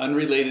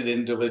unrelated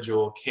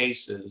individual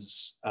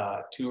cases,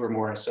 2 or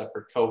more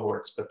separate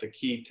cohorts, but the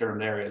key term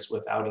there is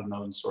without a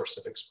known source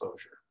of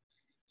exposure.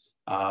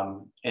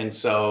 And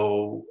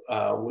so,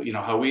 you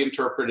know, how we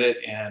interpret it,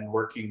 and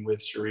working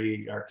with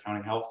Cherie, our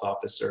county health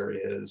officer,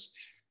 is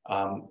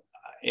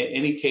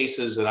any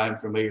cases that I'm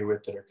familiar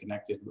with that are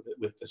connected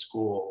with the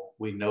school,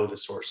 we know the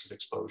source of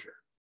exposure.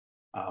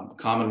 A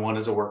common one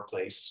is a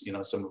workplace, you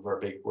know, some of our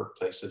big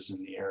workplaces in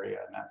the area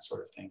and that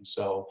sort of thing.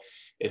 So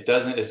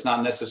it's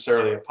not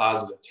necessarily a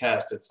positive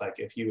test. It's like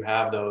if you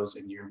have those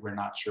and we're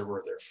not sure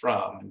where they're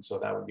from. And so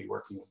that would be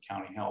working with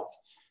county health.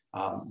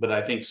 But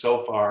I think so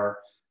far,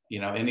 you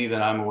know, any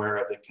that I'm aware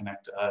of that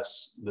connect to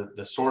us,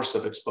 the source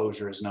of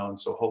exposure is known.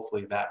 So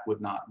hopefully that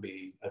would not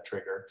be a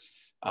trigger.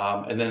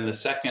 And then the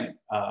second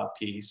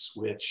piece,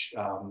 which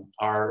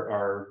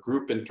our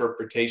group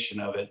interpretation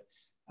of it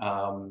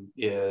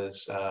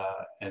is,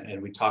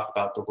 and we talk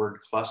about the word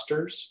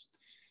clusters,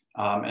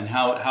 and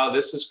how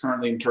this is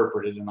currently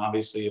interpreted. And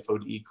obviously if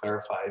ODE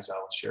clarifies,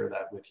 I'll share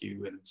that with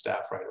you and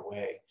staff right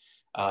away,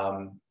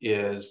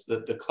 is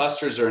that the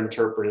clusters are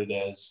interpreted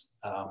as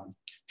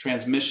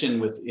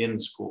transmission within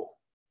school.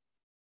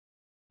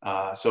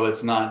 So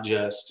it's not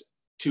just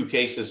 2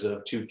 cases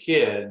of 2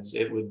 kids.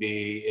 It would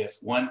be if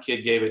one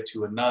kid gave it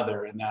to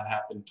another and that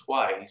happened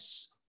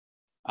twice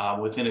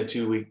within a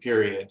 2-week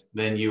period,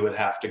 then you would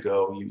have to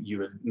go, you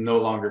would no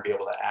longer be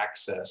able to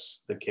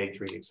access the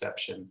K3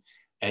 exception,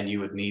 and you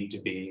would need to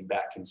be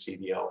back in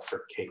CDL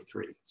for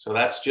K3. So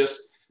that's just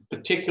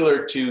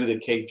particular to the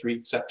K3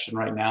 exception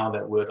right now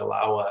that would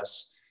allow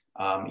us,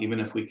 even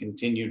if we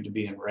continued to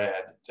be in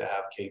red, to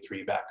have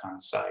K3 back on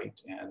site.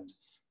 And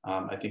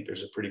I think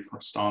there's a pretty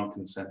strong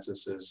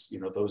consensus is, you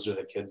know, those are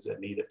the kids that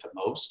need it the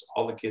most.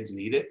 All the kids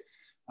need it,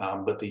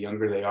 but the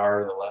younger they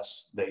are, the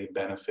less they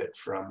benefit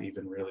from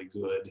even really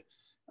good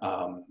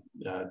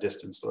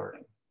distance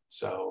learning.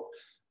 So,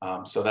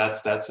 so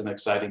that's an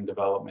exciting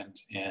development,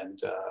 and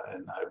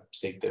I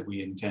state that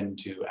we intend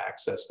to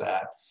access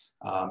that,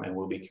 and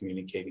we'll be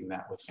communicating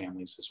that with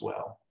families as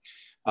well.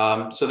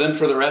 So then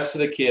for the rest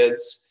of the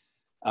kids,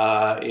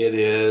 it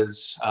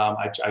is,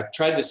 I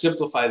tried to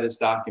simplify this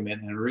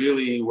document, and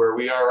really where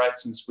we are, right,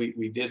 since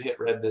we did hit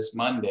red this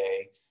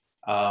Monday,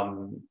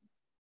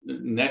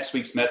 next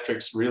week's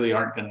metrics really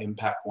aren't going to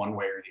impact one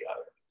way or the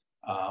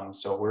other.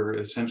 So we're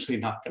essentially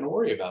not going to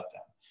worry about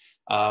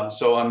them.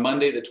 So on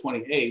Monday, the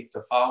 28th,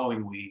 the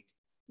following week,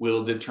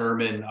 we'll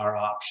determine our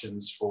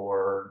options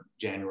for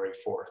January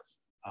 4th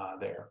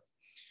there.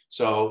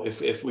 So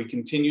if we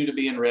continue to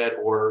be in red,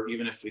 or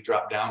even if we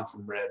drop down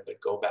from red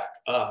but go back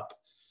up,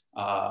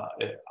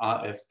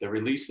 if the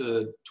release of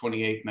the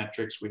 28th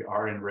metrics, we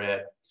are in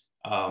red,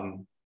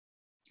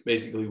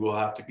 basically we'll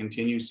have to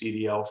continue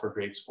CDL for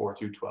grades 4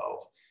 through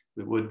 12.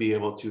 We would be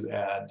able to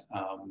add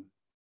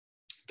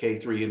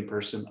K3 in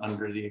person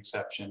under the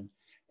exception.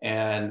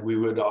 And we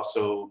would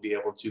also be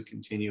able to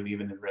continue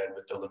even in red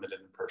with the limited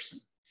in person.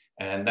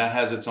 And that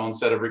has its own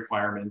set of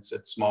requirements.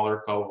 It's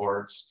smaller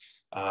cohorts,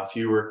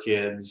 fewer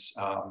kids,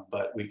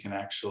 but we can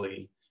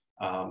actually,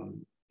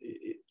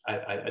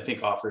 I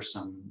think, offer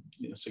some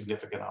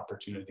significant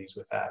opportunities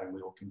with that, and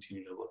we will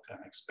continue to look on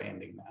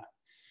expanding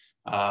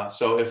that.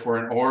 So if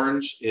we're in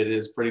orange, it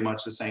is pretty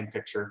much the same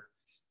picture,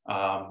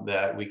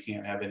 that we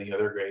can't have any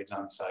other grades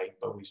on site,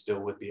 but we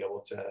still would be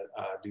able to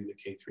do the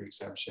K3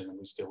 exemption, and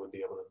we still would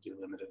be able to do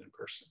limited in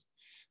person.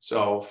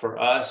 So for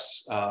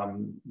us,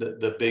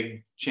 the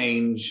big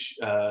change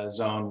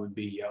zone would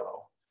be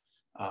yellow.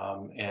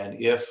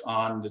 And if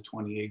on the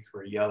 28th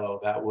we're yellow,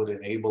 that would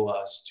enable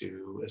us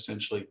to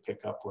essentially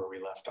pick up where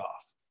we left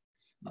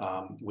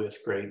off, with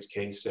grades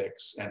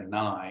K6 and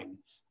 9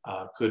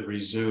 could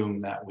resume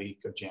that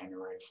week of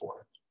January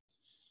 4th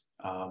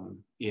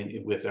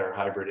with our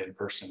hybrid in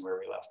person where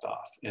we left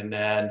off. And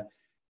then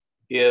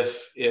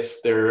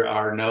if there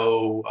are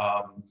no,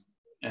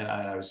 and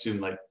I assume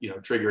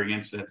triggering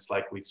incidents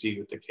like we see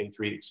with the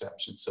K3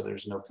 exception, so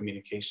there's no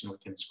communication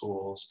within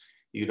schools,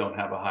 you don't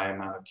have a high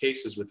amount of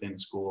cases within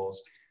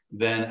schools,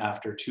 then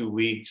after 2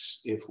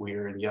 weeks, if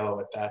we're in yellow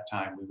at that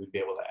time, we would be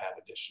able to add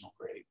additional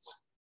grades.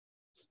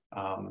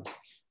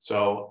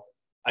 So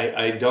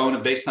I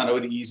don't, based on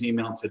ODE's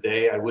email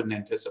today, I wouldn't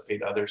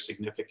anticipate other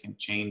significant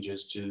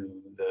changes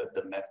to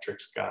the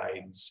metrics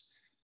guides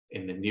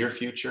in the near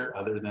future,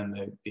 other than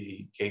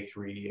the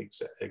K3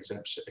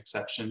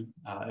 exception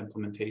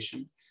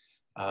implementation.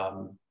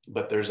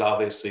 But there's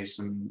obviously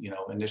some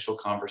initial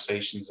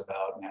conversations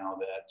about now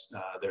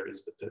that there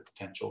is the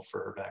potential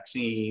for a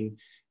vaccine,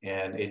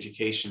 and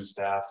education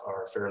staff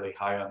are fairly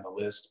high on the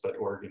list, but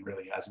Oregon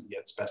really hasn't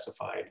yet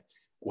specified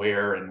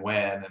where and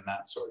when and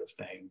that sort of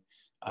thing.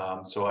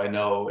 So I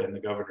know, and the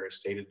governor has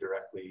stated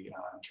directly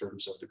in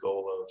terms of the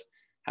goal of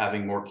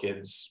having more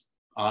kids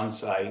on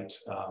site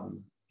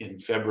in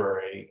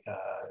February,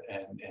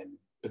 and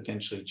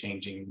potentially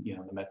changing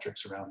the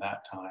metrics around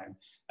that time,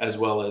 as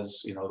well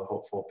as the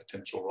hopeful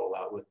potential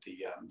rollout with the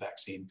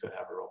vaccine could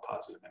have a real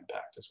positive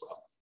impact as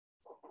well.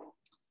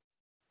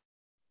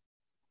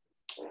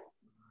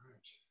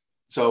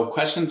 So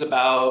questions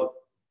about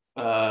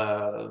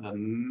the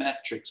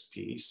metrics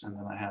piece, and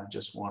then I have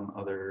just one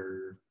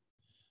other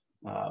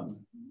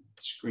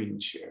screen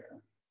share.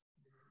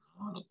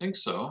 I don't think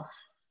so.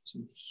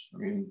 Since, I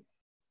mean,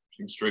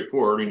 seems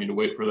straightforward. You need to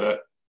wait for that,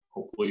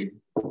 hopefully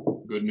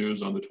good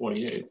news on the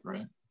 28th,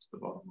 right? That's the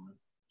bottom line.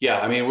 Yeah,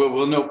 I mean,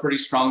 we'll know pretty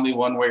strongly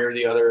one way or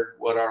the other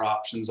what our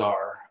options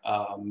are.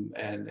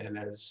 And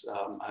as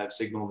I've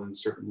signaled, and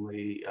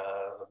certainly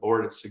the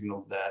board has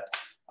signaled that,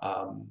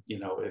 you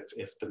know,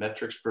 if the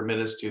metrics permit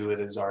us to, it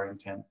is our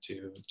intent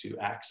to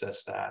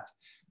access that.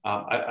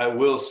 I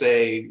will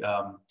say,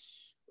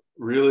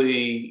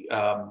 really,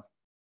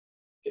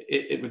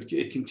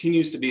 it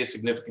continues to be a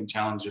significant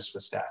challenge just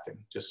with staffing,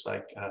 just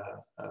like,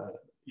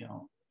 you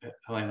know,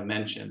 Helena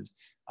mentioned,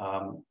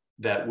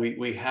 that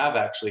we have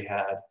actually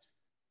had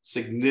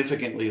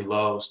significantly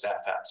low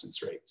staff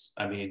absence rates.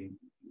 I mean,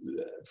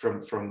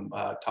 from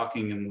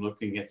talking and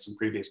looking at some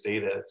previous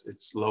data,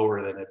 it's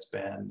lower than it's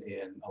been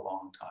in a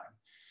long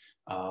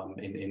time,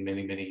 in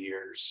many, many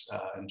years,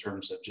 in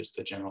terms of just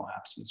the general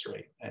absence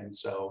rate. And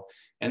so,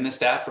 and the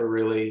staff are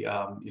really,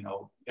 you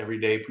know,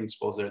 everyday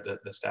principals, the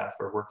staff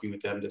are working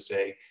with them to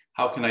say,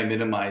 how can I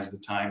minimize the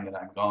time that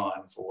I'm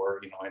gone for,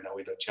 you know, I know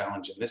the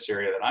challenge in this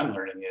area that I'm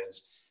learning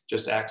is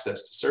just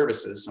access to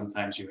services.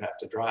 Sometimes you have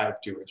to drive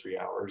 2 or 3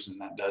 hours,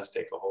 and that does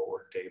take a whole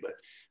work day. But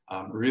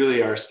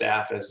really, our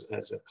staff as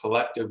a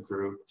collective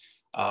group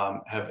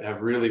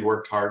have really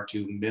worked hard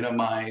to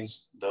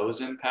minimize those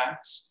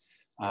impacts.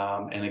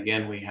 And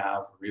again, we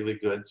have really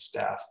good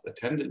staff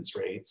attendance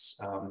rates.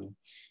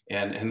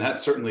 And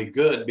that's certainly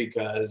good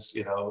because,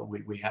 you know,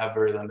 we have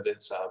very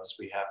limited subs.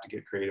 We have to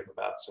get creative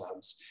about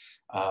subs.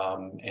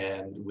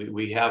 And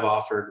we have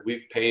offered,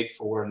 we've paid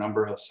for a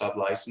number of sub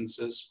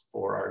licenses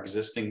for our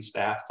existing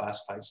staff,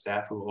 classified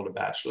staff who hold a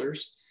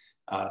bachelor's.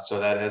 So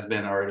that has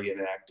been already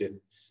enacted.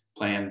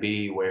 Plan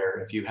B,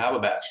 where if you have a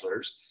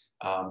bachelor's,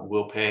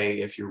 we'll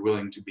pay if you're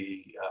willing to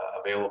be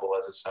available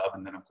as a sub.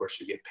 And then of course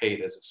you get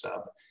paid as a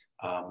sub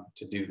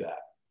to do that.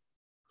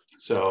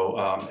 So,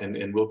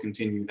 and we'll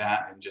continue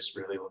that, and just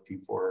really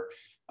looking for,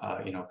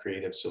 you know,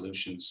 creative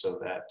solutions so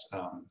that,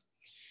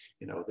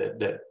 you know,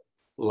 that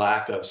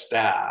lack of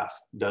staff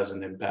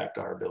doesn't impact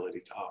our ability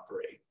to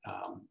operate.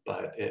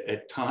 But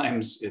at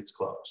times it's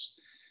close.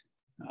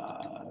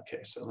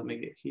 Okay, so let me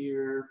get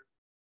here.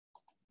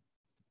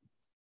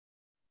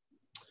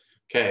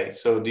 Okay,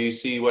 so do you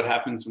see what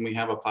happens when we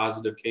have a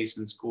positive case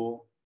in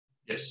school?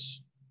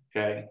 Yes.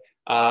 Okay.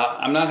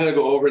 I'm not going to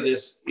go over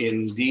this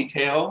in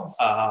detail,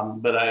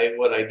 but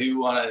what I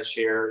do want to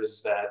share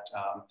is that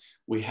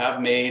we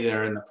have made and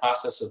are in the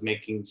process of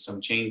making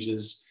some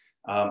changes,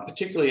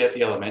 particularly at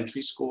the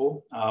elementary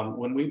school.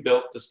 When we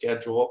built the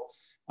schedule,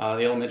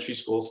 the elementary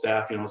school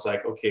staff, you know, was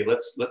like, okay,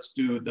 let's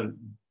do the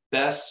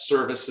best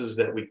services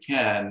that we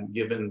can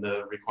given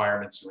the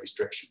requirements and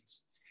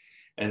restrictions.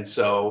 And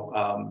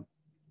so,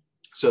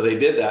 so they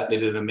did that. They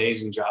did an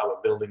amazing job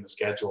of building the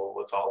schedule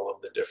with all of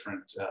the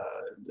different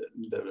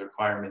the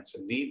requirements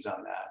and needs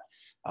on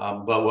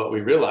that. But what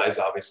we realized,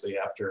 obviously,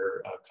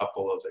 after a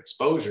couple of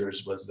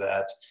exposures, was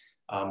that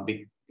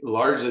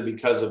largely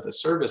because of the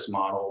service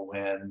model,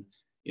 when,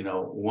 you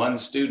know, one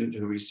student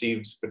who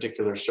received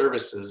particular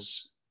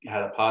services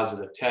had a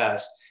positive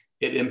test,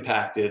 it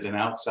impacted an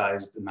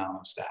outsized amount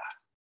of staff.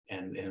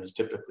 And it was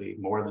typically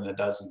more than a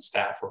dozen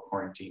staff were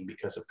quarantined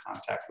because of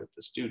contact with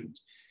the student.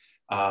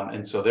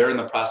 And so they're in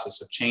the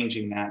process of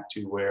changing that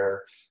to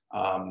where,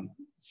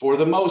 for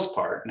the most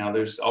part, now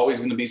there's always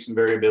going to be some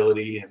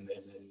variability, and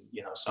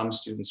you know, some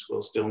students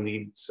will still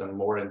need some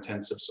more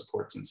intensive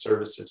supports and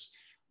services.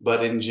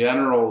 But in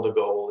general, the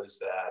goal is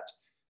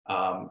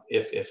that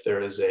if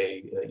there is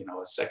a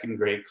second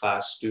grade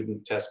class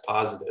student test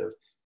positive,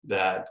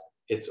 that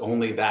it's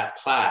only that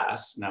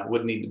class. Now it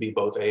would need to be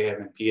both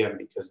AM and PM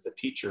because the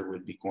teacher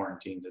would be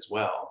quarantined as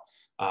well,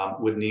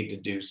 would need to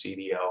do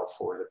CDL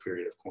for the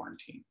period of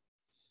quarantine.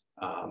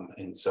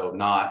 And so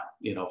not,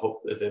 you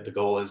know, the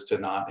goal is to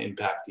not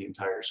impact the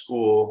entire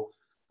school,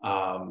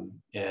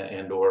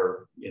 and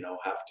or, you know,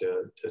 have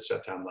to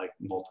shut down like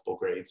multiple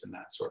grades and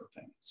that sort of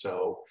thing.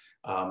 So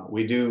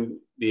we do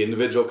the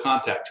individual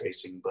contact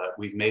tracing, but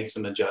we've made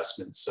some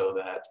adjustments so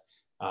that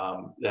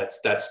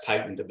that's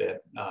tightened a bit,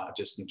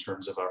 just in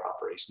terms of our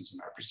operations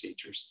and our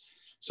procedures.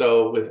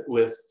 So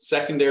with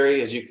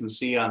secondary, as you can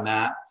see on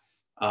that,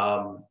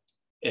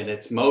 and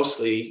it's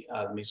mostly,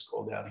 let me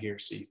scroll down here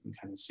so you can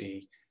kind of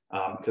see,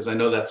 because I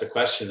know that's a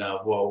question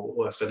of, well,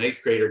 if an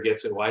 8th grader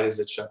gets it, why does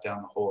it shut down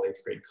the whole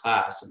 8th grade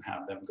class and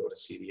have them go to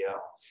CDL?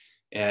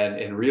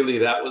 And really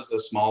that was the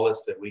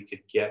smallest that we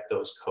could get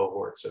those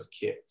cohorts of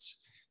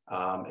kids.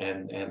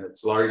 And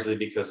it's largely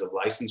because of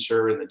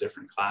licensure in the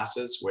different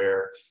classes,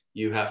 where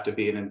you have to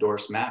be an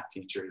endorsed math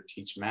teacher to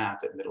teach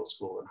math at middle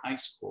school and high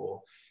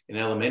school. In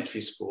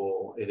elementary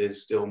school, it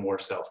is still more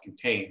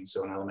self-contained.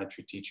 So an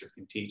elementary teacher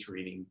can teach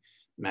reading,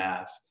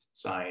 math,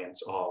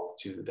 science, all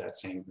to that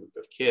same group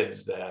of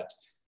kids. That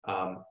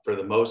for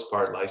the most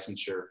part,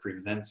 licensure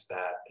prevents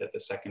that at the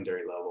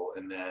secondary level.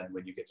 And then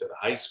when you get to the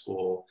high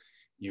school,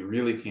 you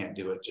really can't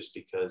do it just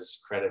because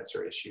credits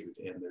are issued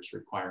and there's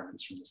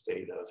requirements from the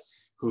state of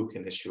who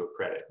can issue a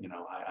credit. You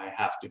know, I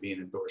have to be an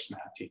endorsed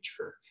math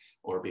teacher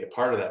or be a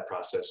part of that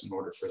process in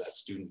order for that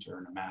student to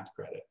earn a math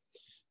credit.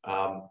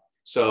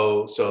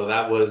 So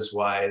that was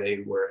why they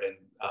were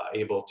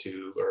able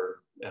to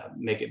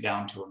make it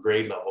down to a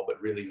grade level,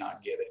 but really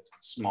not get it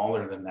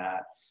smaller than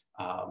that.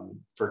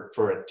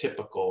 For a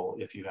typical,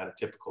 if you had a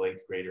typical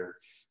 8th grader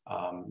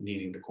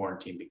needing to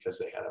quarantine because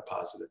they had a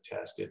positive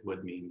test, it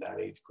would mean that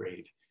 8th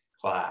grade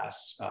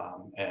class,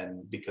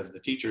 and because the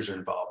teachers are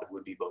involved, it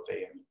would be both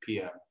AM and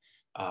PM,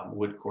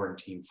 would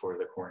quarantine for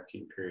the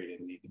quarantine period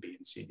and need to be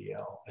in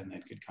CDL, and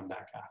then could come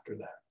back after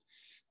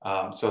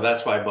that. So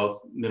that's why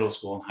both middle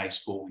school and high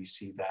school, we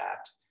see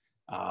that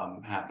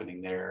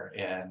happening there.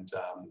 And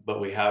but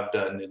we have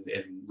done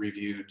and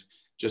reviewed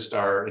just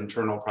our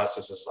internal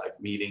processes like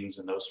meetings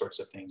and those sorts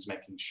of things,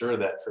 making sure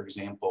that, for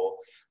example,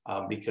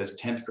 because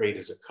 10th grade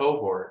is a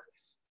cohort,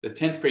 the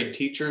 10th grade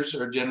teachers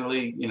are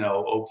generally,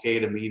 okay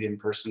to meet in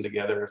person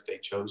together if they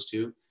chose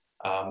to,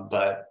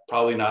 but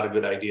probably not a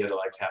good idea to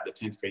like have the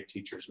 10th grade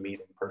teachers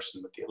meet in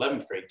person with the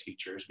 11th grade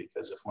teachers,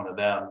 because if one of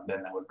them,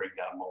 then that would bring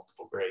down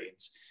multiple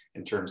grades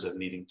in terms of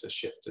needing to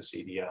shift to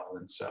CDL.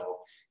 And so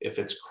if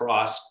it's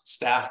cross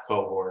staff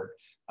cohort,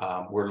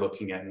 we're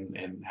looking at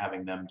and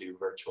having them do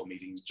virtual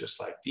meetings just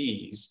like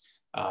these,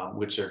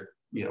 which are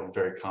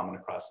very common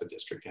across the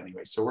district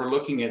anyway. So we're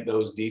looking at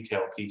those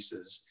detail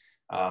pieces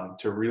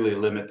to really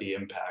limit the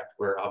impact,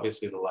 where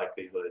obviously the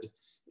likelihood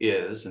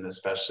is, and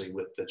especially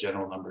with the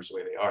general numbers the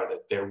way they are,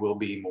 that there will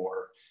be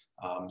more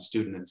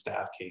student and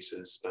staff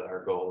cases, but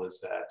our goal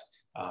is that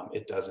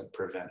it doesn't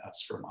prevent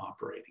us from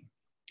operating.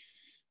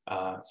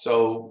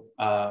 So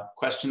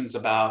questions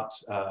about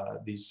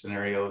these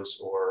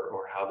scenarios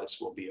or how this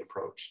will be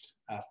approached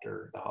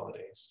after the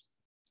holidays?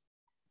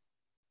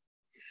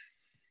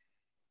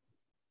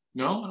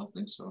 No, I don't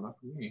think so, not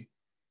for me.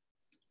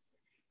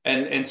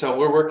 And so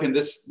we're working,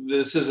 this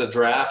is a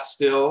draft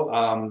still,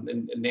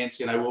 and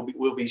Nancy and I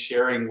will be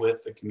sharing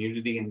with the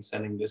community and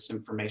sending this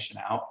information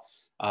out,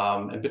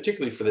 and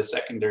particularly for the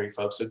secondary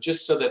folks, so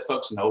just so that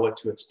folks know what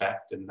to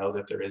expect and know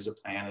that there is a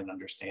plan and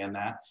understand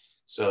that.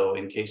 So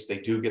in case they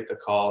do get the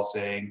call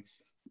saying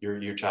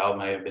your child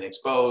might have been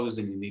exposed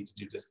and you need to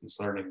do distance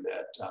learning,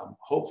 that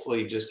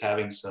hopefully just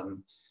having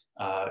some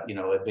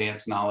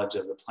advanced knowledge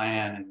of the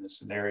plan and the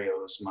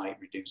scenarios might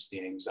reduce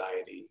the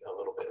anxiety a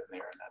little bit in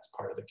there, and that's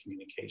part of the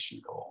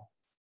communication goal.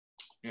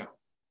 Yeah,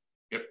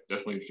 yep,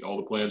 definitely all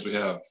the plans we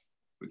have,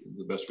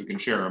 the best we can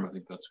share them. I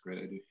think that's a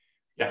great idea.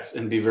 Yes,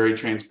 and be very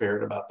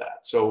transparent about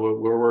that. So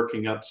we're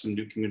working up some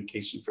new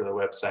communication for the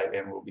website,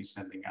 and we'll be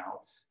sending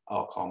out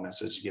a call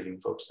message, giving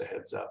folks a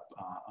heads up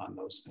on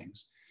those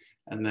things.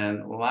 And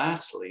then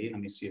lastly,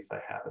 let me see if I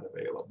have it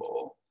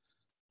available.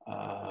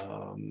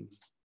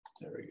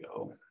 There we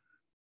go.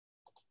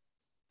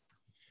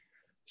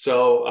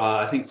 So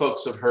I think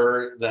folks have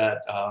heard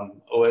that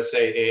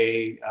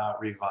OSAA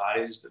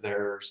revised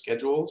their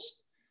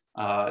schedules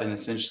and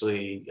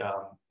essentially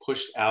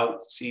pushed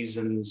out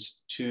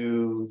seasons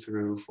 2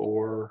 through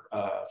 4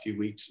 a few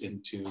weeks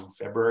into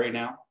February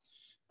now.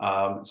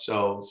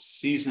 So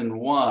season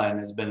 1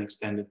 has been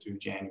extended through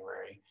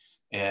January,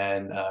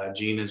 and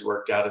Jean has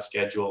worked out a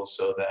schedule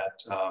so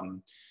that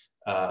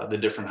the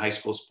different high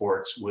school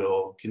sports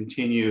will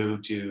continue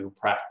to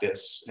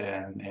practice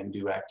and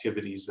do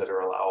activities that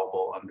are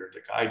allowable under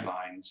the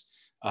guidelines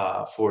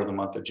for the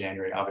month of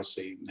January.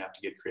 Obviously, you have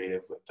to get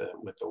creative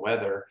with the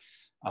weather.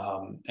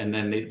 And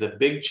then the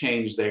big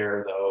change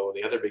there, though,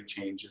 the other big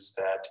change is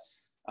that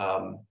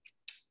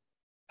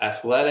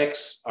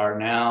athletics are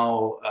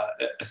now,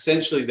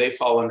 essentially they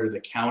fall under the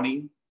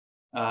county,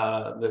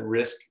 the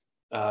risk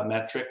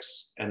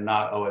metrics, and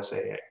not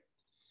OSAA.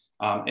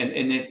 And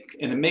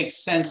it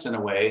makes sense in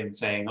a way in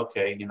saying,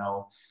 okay,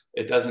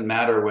 it doesn't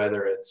matter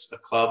whether it's a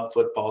club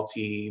football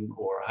team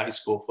or a high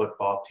school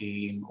football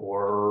team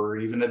or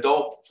even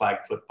adult flag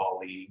football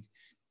league.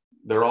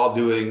 They're all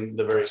doing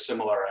the very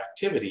similar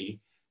activity.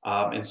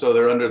 And so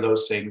they're under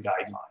those same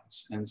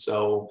guidelines. And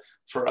so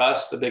for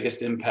us, the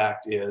biggest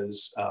impact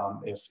is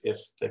if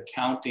the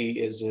county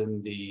is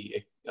in the,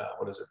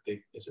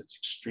 is it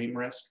extreme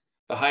risk?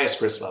 The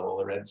highest risk level,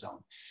 the red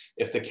zone.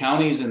 If the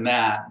county's in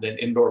that, then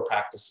indoor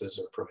practices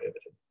are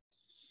prohibited.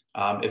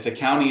 If the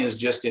county is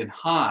just in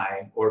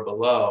high or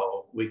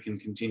below, we can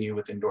continue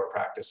with indoor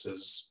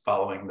practices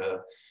following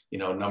the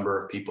number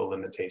of people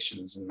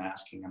limitations and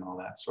masking and all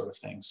that sort of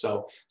thing.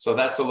 So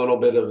that's a little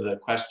bit of the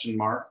question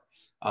mark.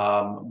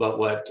 But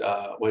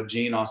what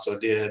Jean also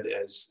did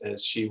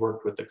as she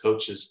worked with the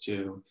coaches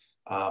to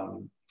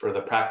for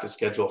the practice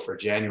schedule for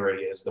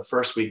January is the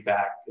first week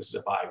back is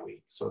a bye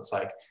week. So it's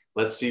like,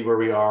 let's see where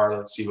we are,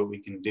 let's see what we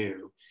can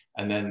do.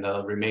 And then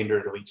the remainder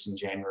of the weeks in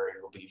January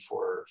will be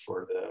for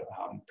the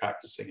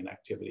practicing and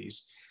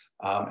activities.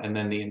 And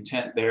then the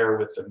intent there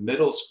with the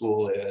middle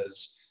school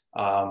is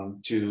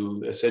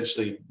to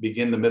essentially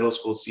begin the middle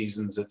school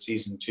seasons at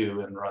season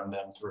 2 and run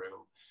them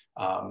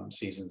through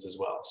seasons as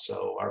well.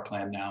 So our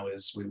plan now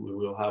is we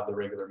will have the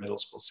regular middle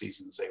school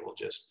seasons. They will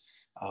just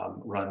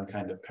run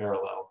kind of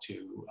parallel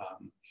to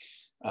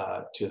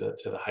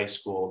the high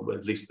school,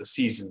 at least the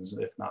seasons,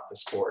 if not the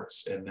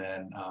sports. And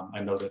then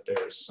I know that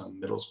there's some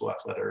middle school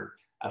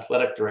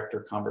athletic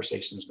director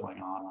conversations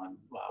going on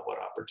what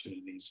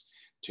opportunities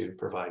to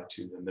provide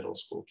to the middle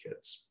school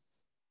kids.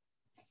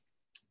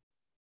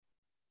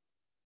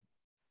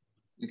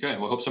 Okay,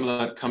 well, I hope some of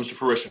that comes to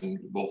fruition,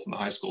 both in the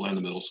high school and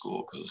the middle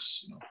school,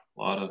 because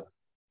a lot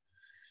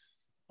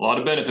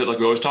of benefit, like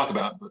we always talk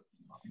about. But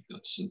I think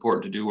that's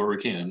important to do where we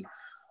can.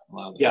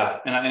 Yeah,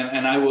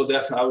 and I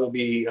will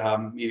be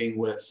meeting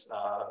with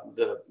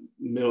the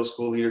middle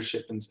school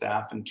leadership and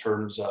staff in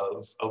terms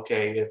of,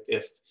 okay,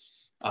 if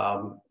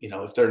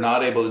they're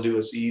not able to do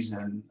a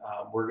season,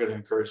 we're going to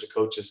encourage the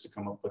coaches to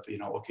come up with,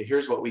 okay,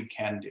 here's what we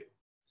can do.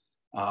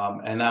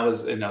 And that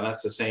was,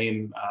 that's the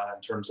same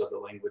in terms of the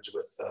language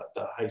with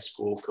the high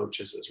school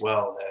coaches as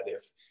well, that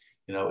if,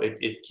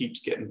 it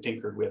keeps getting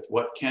tinkered with,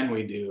 what can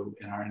we do?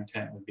 And our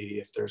intent would be,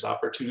 if there's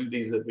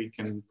opportunities that we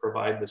can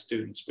provide the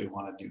students, we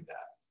want to do that.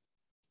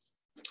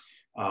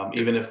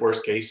 Even if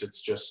worst case,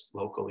 it's just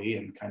locally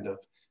and kind of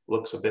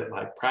looks a bit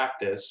like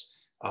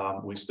practice,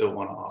 we still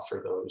want to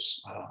offer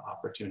those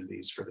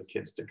opportunities for the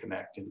kids to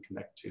connect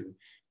to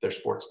their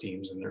sports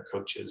teams and their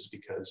coaches,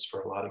 because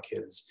for a lot of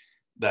kids,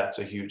 that's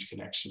a huge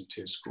connection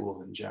to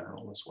school in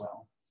general as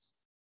well.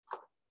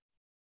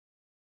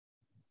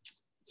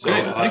 So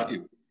thank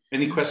you.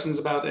 Any questions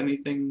about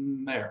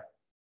anything there?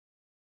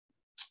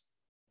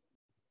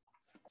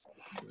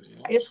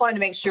 I just wanted to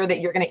make sure that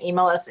you're going to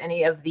email us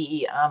any of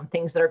the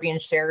things that are being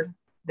shared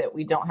that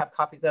we don't have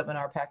copies of in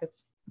our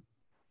packets.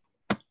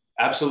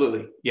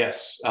 Absolutely,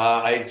 yes.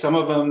 Some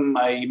of them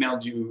I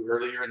emailed you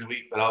earlier in the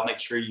week, but I'll make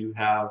sure you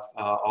have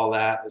all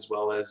that, as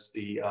well as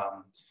the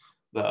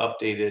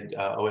updated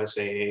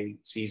OSAA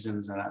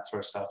seasons and that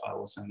sort of stuff. I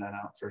will send that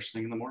out first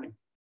thing in the morning.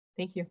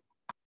 Thank you.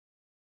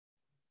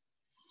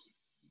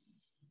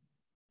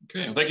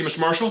 Okay, well, thank you, Mr.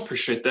 Marshall.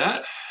 Appreciate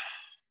that.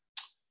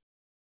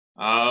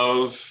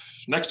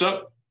 Next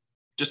up,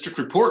 district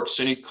reports.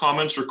 Any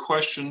comments or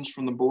questions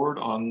from the board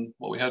on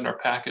what we had in our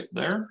packet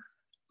there?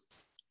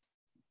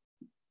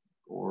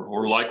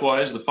 Or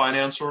likewise, the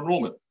finance or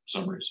enrollment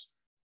summaries.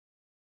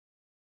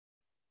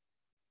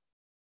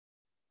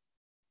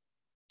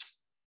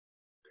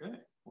 Okay,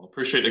 well,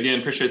 appreciate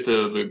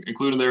the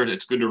including there.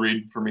 It's good to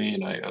read for me,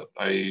 and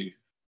I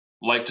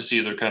like to see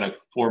they're kind of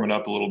forming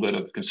up a little bit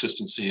of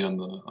consistency on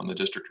the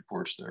district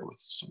reports there with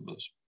some of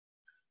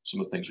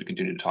the things we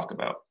continue to talk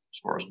about as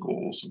far as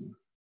goals and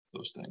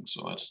those things.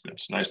 So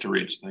it's nice to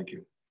read. So thank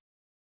you.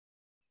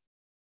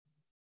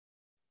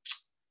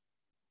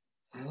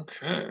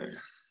 Okay.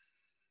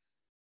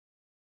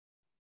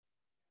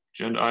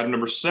 Agenda item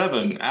number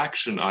 7,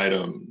 action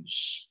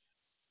items.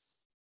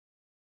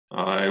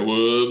 I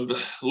would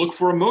look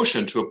for a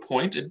motion to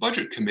appoint a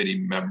budget committee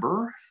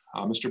member,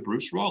 Mr.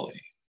 Bruce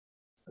Raleigh,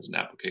 as an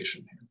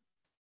application here.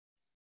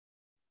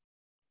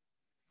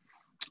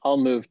 I'll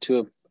move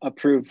to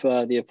approve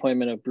the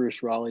appointment of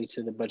Bruce Raleigh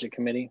to the budget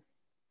committee.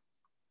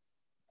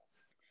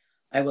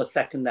 I will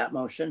second that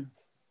motion.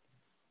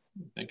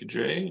 Thank you,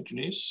 Jay.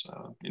 Janice,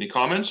 any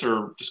comments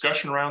or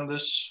discussion around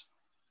this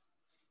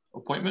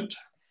appointment?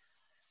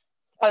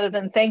 Other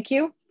than thank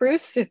you,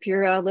 Bruce, if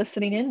you're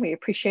listening in, we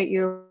appreciate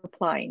you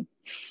applying.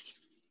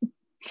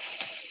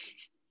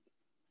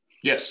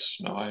 Yes,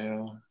 no,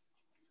 I'm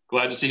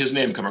glad to see his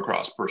name come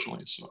across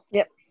personally. So,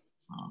 yep.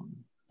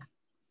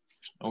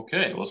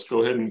 Okay, let's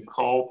go ahead and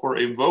call for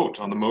a vote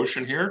on the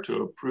motion here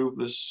to approve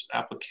this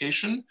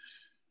application.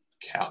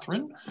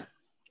 Catherine?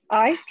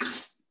 Aye.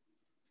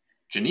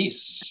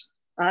 Janice?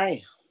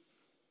 Aye.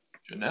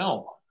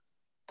 Janelle?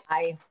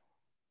 Aye.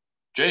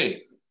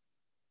 Jay?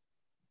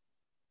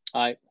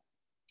 Aye.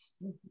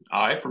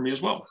 Aye for me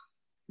as well.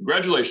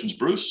 Congratulations,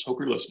 Bruce. Hope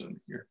you're listening.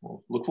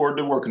 We'll look forward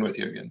to working with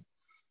you again.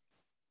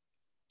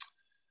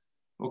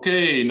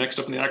 Okay, next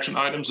up in the action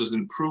items is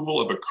the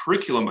approval of a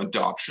curriculum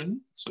adoption.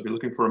 So I'll be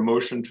looking for a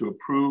motion to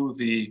approve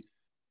the,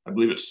 I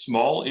believe it's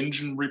small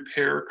engine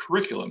repair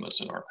curriculum that's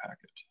in our packet.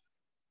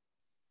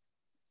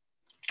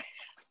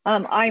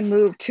 I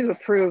move to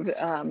approve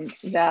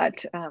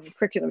that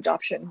curriculum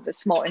adoption, the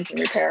small engine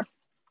repair.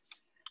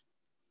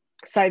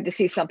 Excited to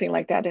see something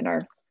like that in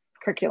our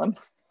curriculum.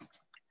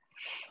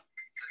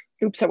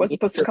 Oops, I wasn't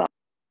supposed to call.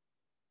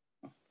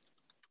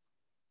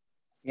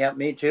 Yeah,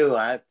 me too.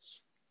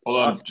 Hold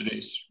on,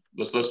 Janice.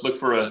 Let's look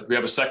for do we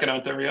have a second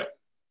out there yet?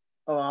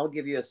 Oh, I'll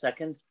give you a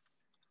second.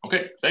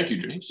 Okay, thank you,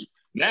 Janice.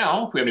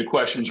 Now, if we have any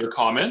questions or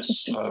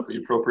comments, the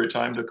appropriate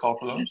time to call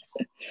for those.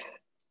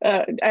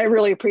 I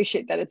really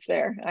appreciate that it's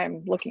there.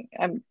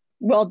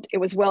 It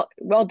was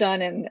well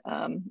done, and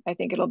I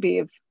think it'll be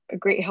a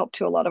great help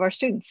to a lot of our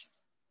students.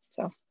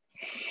 So,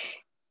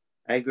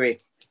 I agree.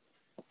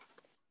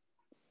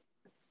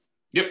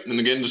 Yep, and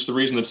again, just the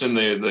reason it's in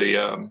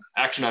the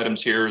action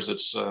items here is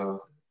it's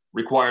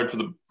required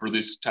for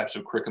these types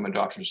of curriculum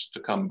adoptions to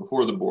come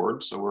before the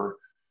board. So we're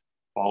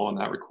following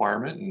that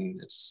requirement,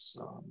 and it's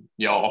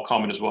yeah, I'll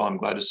comment as well. I'm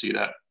glad to see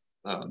that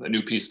the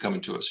new piece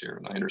coming to us here,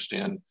 and I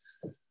understand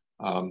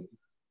from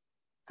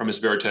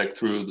Ms. Veritek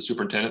through the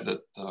superintendent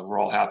that we're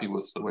all happy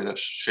with the way that's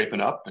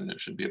shaping up, and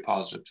it should be a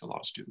positive to a lot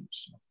of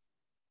students.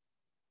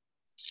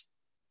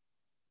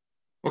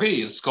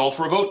 Okay, let's call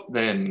for a vote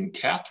then.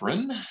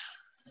 Catherine?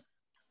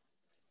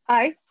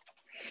 Aye.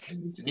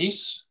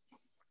 Denise?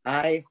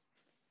 Aye.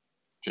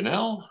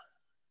 Janelle?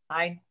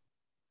 Aye.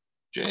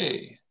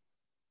 Jay?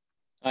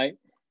 Aye.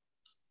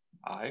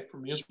 Aye for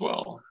me as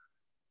well.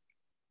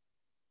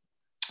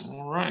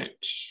 All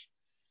right.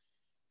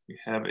 We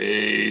have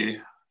a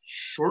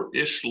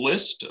short-ish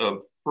list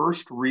of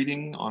first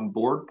reading on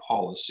board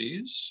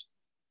policies.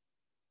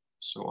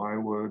 So I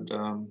would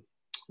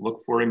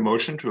look for a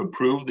motion to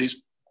approve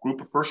these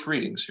group of first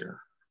readings here.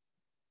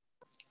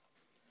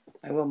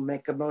 I will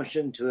make a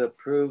motion to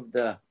approve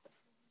the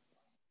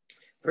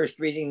first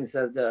readings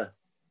of the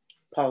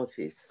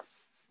policies.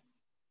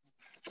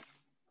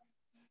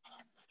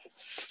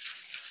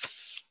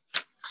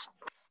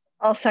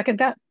 I'll second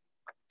that.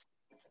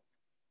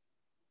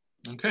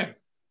 Okay.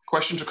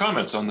 Questions or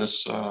comments on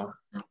this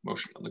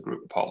motion on the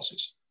group of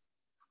policies?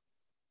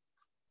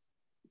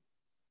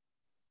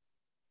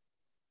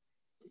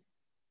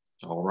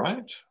 All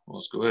right. Well,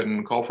 let's go ahead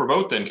and call for a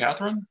vote then.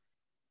 Catherine?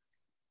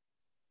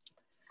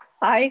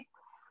 Aye.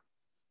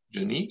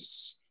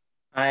 Janice?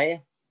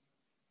 Aye.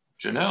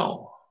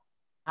 Janelle?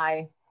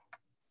 Aye.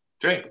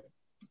 Jay?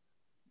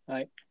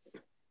 Aye.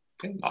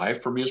 Okay, aye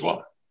for me as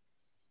well.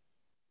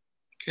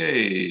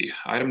 Okay,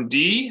 item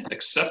D,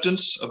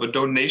 acceptance of a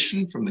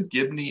donation from the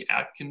Gibney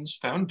Atkins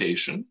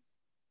Foundation.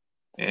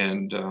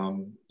 And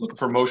looking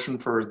for a motion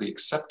for the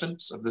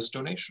acceptance of this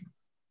donation.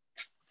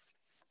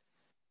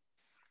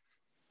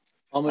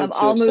 I'll move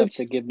to accept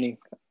the Gibney.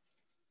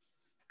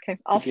 Okay,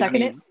 I'll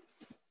second it.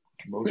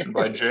 Motion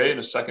by Jay and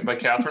a second by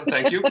Catherine.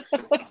 Thank you.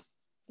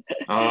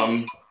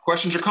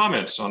 Questions or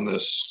comments on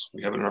this?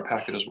 We have it in our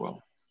packet as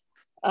well.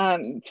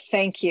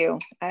 Thank you.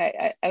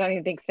 I don't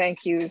even think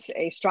thank you is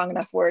a strong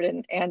enough word.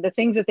 And the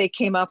things that they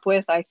came up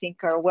with, I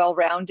think, are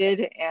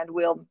well-rounded and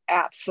will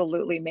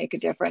absolutely make a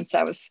difference.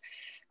 I was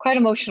quite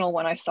emotional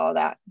when I saw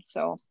that.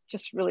 So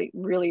just really,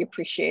 really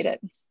appreciate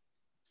it.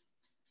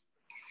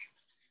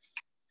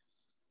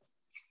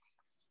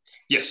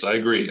 Yes, I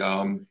agree.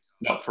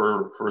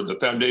 For the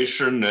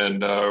foundation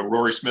and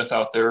Rory Smith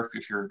out there,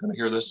 if you're going to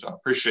hear this, I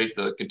appreciate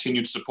the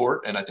continued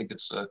support. And I think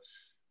it's a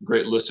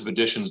great list of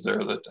additions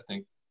there that I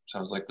think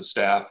sounds like the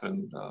staff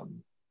and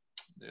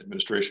the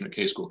administration at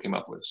K-School came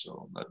up with.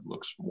 So that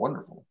looks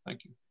wonderful.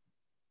 Thank you.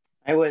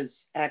 I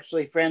was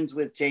actually friends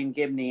with Jane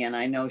Gibney, and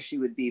I know she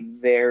would be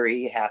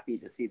very happy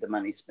to see the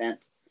money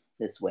spent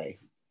this way.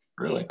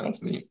 Really?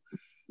 That's neat.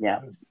 Yeah.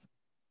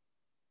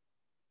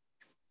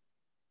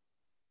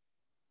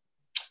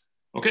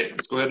 Okay,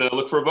 let's go ahead and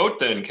look for a vote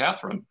then.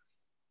 Catherine?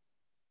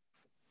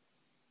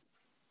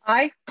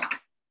 Aye.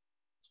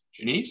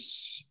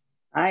 Janice?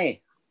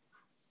 Aye.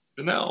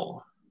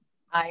 Janelle?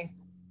 Aye.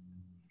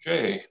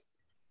 Jay?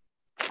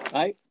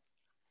 Aye.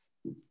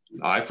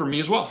 Aye for me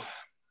as well.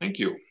 Thank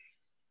you.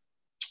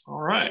 All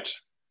right.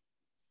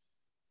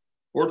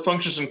 Board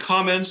functions and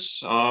comments.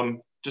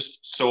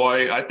 Just so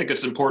I think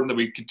it's important that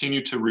we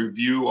continue to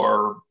review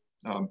our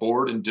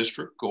board and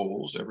district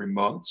goals every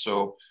month.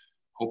 So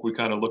hope we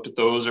kind of looked at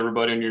those,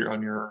 everybody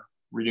on your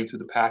reading through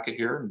the packet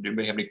here. And do you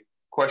may have any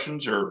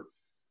questions or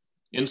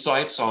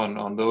insights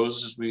on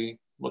those as we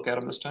look at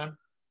them this time?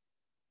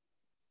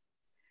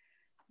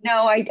 No,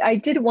 I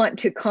did want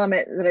to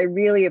comment that I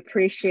really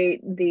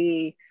appreciate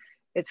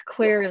it's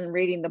clear in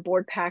reading the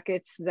board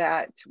packets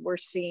that we're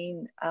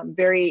seeing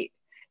very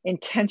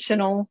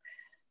intentional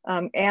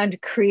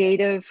and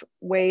creative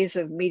ways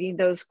of meeting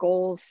those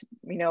goals,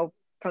 you know,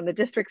 from the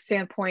district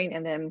standpoint,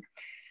 and then,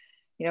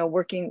 you know,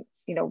 working,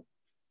 you know,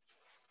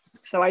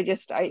 so I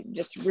just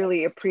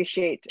really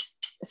appreciate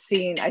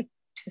seeing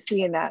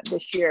that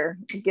this year,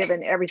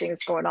 given everything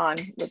that's going on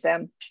with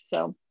them.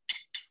 So.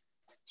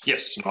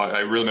 Yes,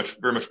 I very much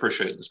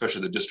appreciate it,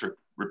 especially the district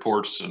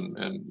reports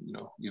and you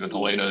know, even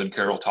Helena and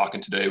Carol talking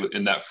today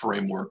in that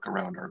framework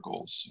around our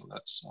goals. So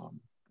that's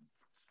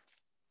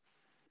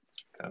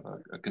kind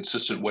of a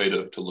consistent way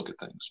to look at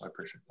things. So I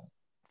appreciate that.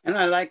 And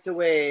I like the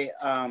way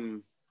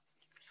Helen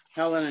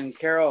and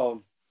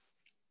Carol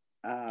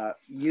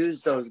use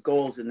those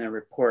goals in their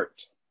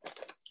report.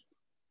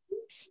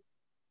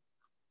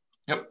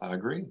 Yep, I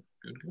agree.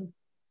 Good.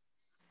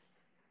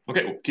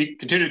 Okay, we'll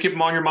continue to keep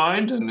them on your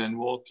mind, and then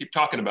we'll keep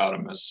talking about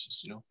them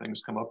as you know,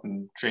 things come up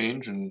and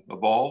change and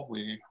evolve.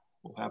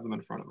 We'll have them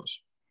in front of us.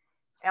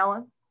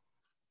 Alan?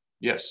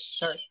 Yes.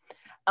 Sorry.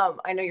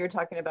 I know you were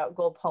talking about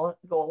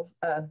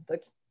the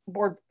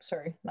board,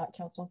 sorry, not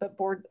council, but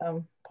board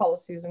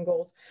policies and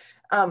goals.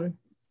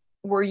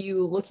 Were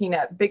you looking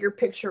at bigger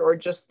picture or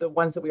just the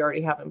ones that we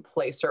already have in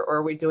place, or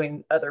are we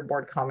doing other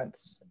board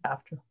comments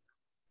after?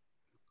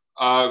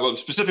 Well,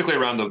 specifically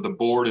around the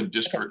board and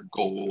district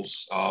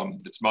goals,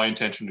 it's my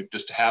intention to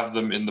just have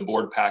them in the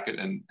board packet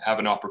and have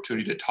an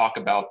opportunity to talk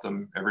about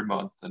them every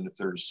month. And if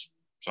there's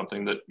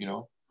something that, you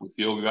know, we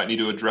feel we might need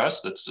to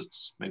address,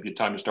 it's maybe a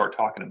time to start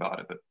talking about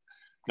it, but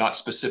not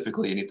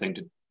specifically anything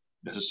to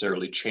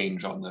necessarily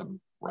change on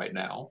them right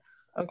now.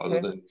 Okay.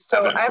 Other than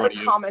so I have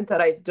a comment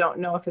that I don't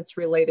know if it's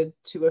related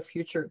to a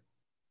future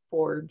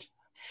board.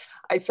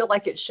 I feel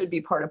like it should be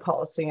part of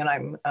policy, and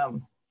I'm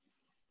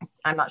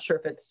I'm not sure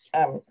if it's,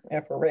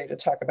 if we're ready to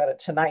talk about it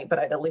tonight, but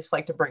I'd at least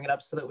like to bring it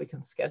up so that we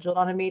can schedule it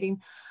on a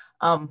meeting.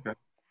 Okay.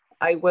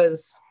 I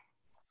was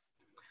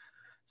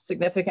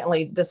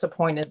significantly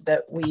disappointed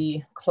that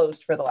we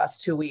closed for the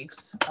last 2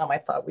 weeks. I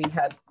thought we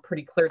had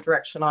pretty clear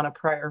direction on a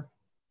prior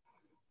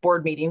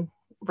board meeting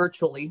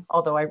virtually,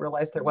 although I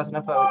realized there wasn't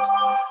a vote.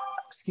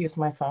 Excuse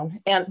my phone.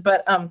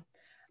 But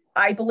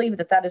I believe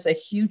that that is a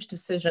huge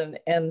decision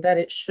and that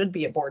it should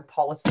be a board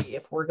policy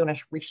if we're going to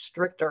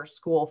restrict our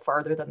school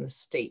farther than the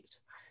state.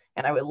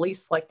 And I would at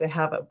least like to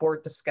have a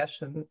board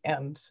discussion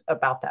and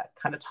about that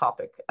kind of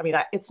topic. I mean,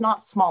 it's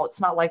not small.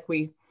 It's not like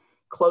we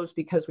closed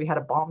because we had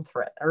a bomb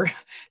threat, or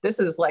this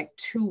is like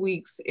 2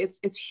 weeks.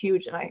 It's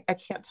huge. And I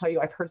can't tell you,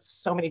 I've heard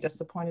so many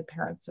disappointed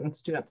parents and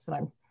students,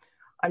 and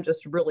I'm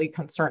just really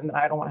concerned that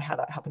I don't want to have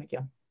that happen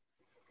again.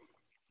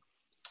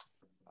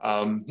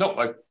 No,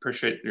 I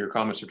appreciate your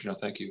comments, Regina.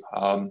 Thank you.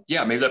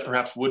 Yeah, maybe that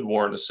perhaps would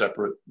warrant a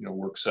separate,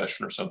 work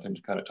session or something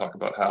to kind of talk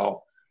about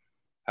how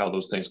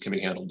those things can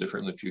be handled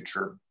differently in the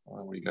future.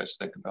 What do you guys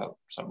think about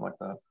something like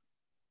that?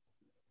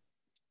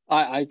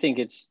 I think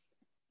it's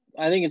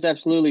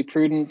absolutely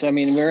prudent. I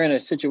mean, we're in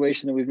a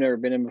situation that we've never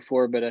been in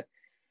before, but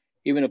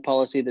even a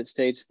policy that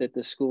states that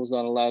the school is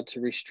not allowed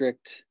to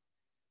restrict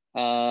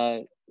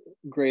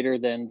greater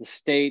than the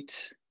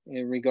state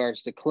in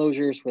regards to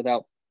closures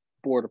without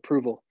board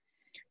approval.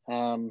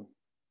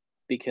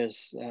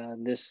 Because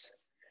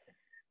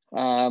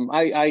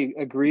I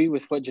agree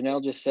with what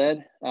Janelle just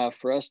said.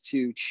 For us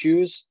to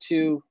choose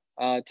to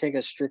take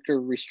a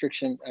stricter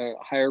restriction,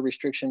 higher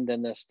restriction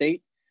than the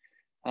state,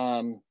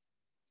 was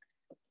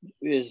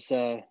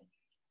a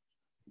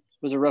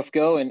rough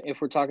go. And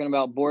if we're talking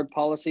about board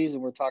policies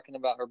and we're talking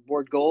about our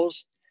board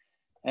goals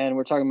and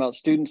we're talking about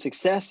student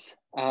success,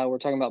 we're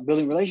talking about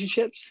building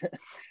relationships,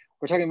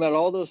 we're talking about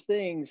all those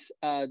things,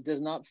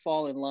 does not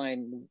fall in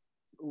line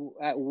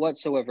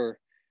whatsoever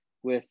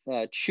with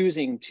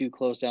choosing to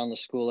close down the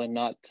school and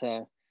not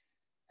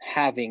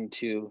having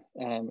to,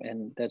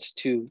 and that's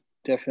two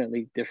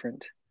definitely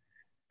different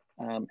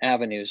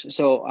avenues.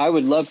 So I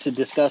would love to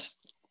discuss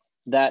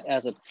that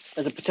as a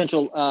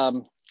potential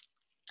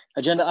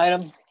agenda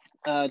item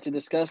to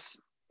discuss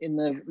in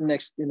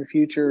the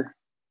future,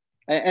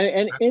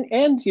 and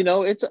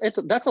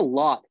that's a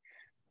lot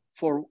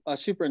for a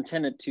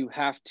superintendent to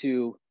have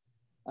to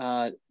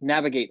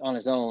navigate on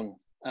his own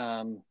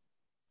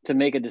to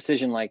make a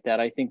decision like that.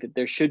 I think that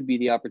there should be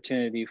the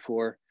opportunity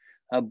for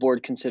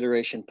board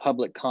consideration,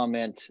 public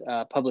comment,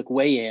 public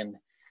weigh-in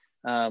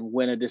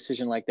when a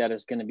decision like that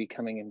is going to be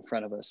coming in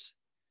front of us.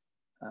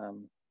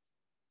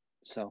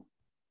 So.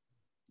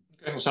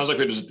 Okay, well, sounds like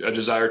there's a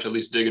desire to at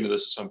least dig into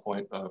this at some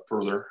point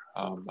further.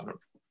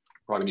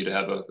 Probably need to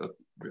have the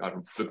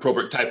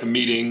appropriate type of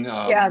meeting.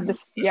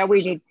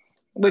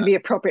 Would be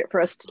appropriate for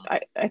us.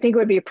 I think it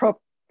would be appropriate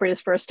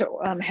for us to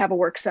have a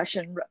work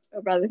session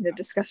rather than to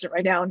discuss it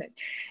right now. And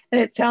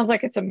it sounds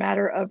like it's a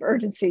matter of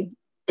urgency.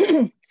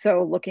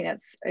 So looking at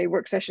a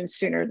work session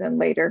sooner than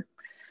later.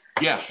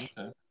 Yeah.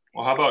 Okay.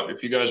 Well, how about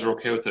if you guys are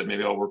okay with it,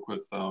 maybe I'll work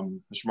with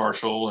Mr.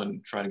 Marshall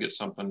and try to get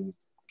something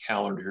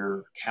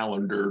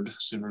calendared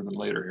sooner than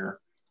later here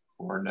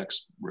for our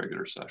next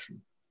regular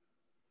session.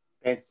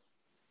 Okay.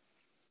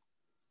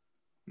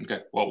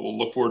 Okay. Well, we'll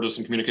look forward to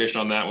some communication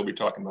on that. We'll be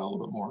talking about a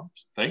little bit more.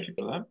 So thank you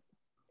for that.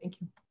 Thank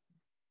you.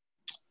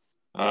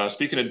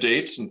 Speaking of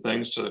dates and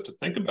things to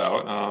think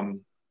about,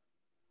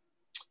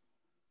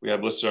 we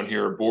have listed on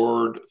here a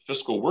board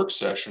fiscal work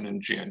session in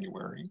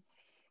January.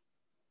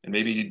 And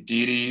maybe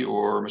Dee Dee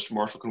or Mr.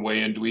 Marshall can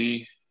weigh in. Do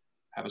we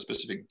have a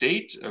specific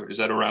date? Or is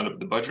that around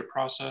the budget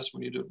process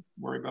we need to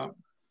worry about?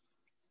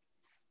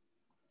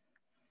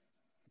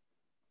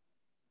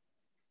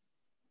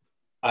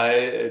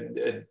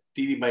 Dee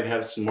Dee might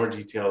have some more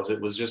details.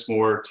 It was just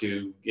more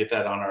to get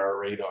that on our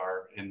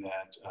radar in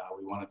that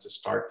we wanted to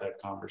start that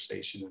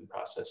conversation and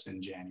process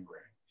in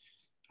January.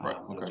 Right.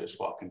 Okay. Just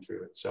walking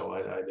through it. So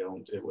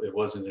it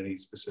wasn't any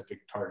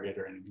specific target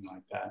or anything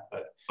like that,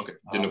 but. Okay.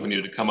 Didn't know if we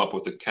needed to come up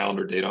with a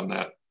calendar date on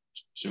that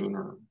soon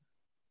or.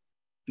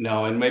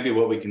 No, and maybe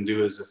what we can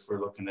do is if we're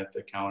looking at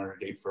the calendar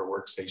date for a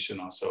workstation,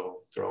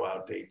 also throw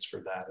out dates for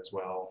that as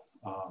well.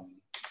 And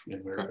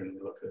we're going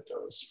to look at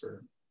those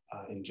for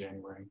in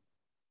January.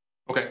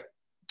 Okay,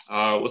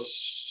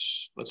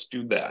 let's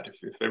do that.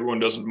 If everyone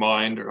doesn't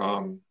mind,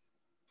 I'll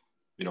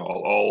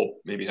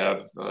maybe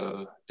have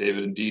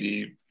David and Dee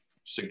Dee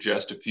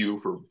suggest a few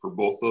for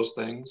both those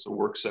things, a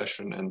work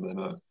session and then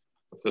a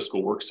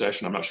fiscal work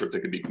session. I'm not sure if they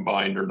could be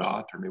combined or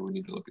not, or maybe we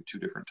need to look at two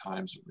different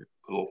times and we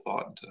put a little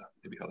thought into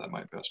maybe how that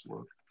might best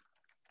work.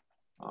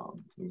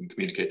 We can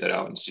communicate that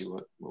out and see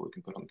what we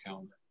can put on the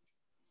calendar.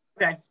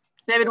 Okay,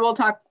 David,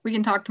 we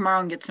can talk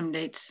tomorrow and get some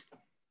dates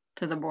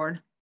to the board.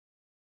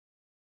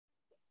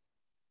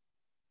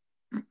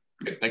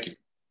 Okay, thank you.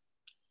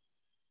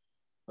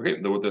 Okay,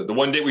 the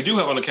one date we do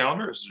have on the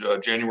calendar is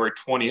January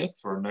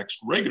 20th for our next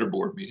regular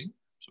board meeting.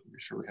 So be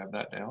sure we have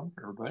that down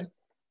for everybody.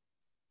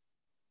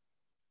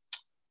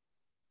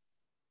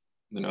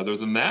 And then other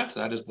than that,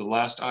 that is the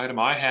last item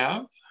I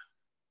have.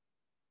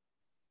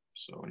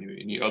 So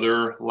any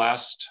other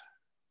last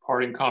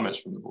parting comments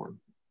from the board?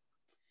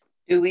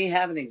 Do we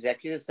have an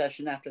executive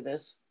session after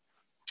this?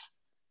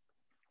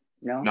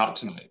 No? Not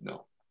tonight,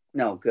 no.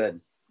 No,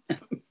 good.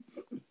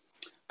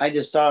 I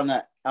just saw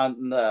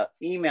on the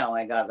email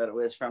I got that it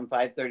was from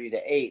 5:30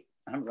 to 8.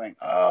 I'm going,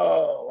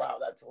 oh, wow,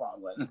 that's a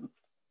long one.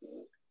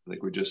 I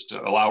think we just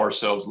allow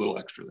ourselves a little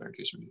extra there in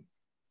case we need.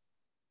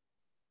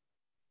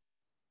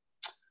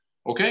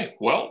 Okay,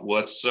 well,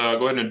 let's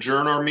go ahead and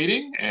adjourn our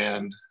meeting,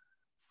 and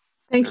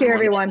thank you,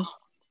 everyone.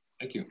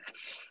 Thank you.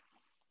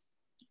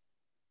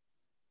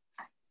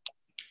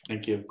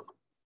 Thank you.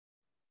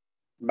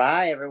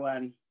 Bye,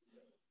 everyone.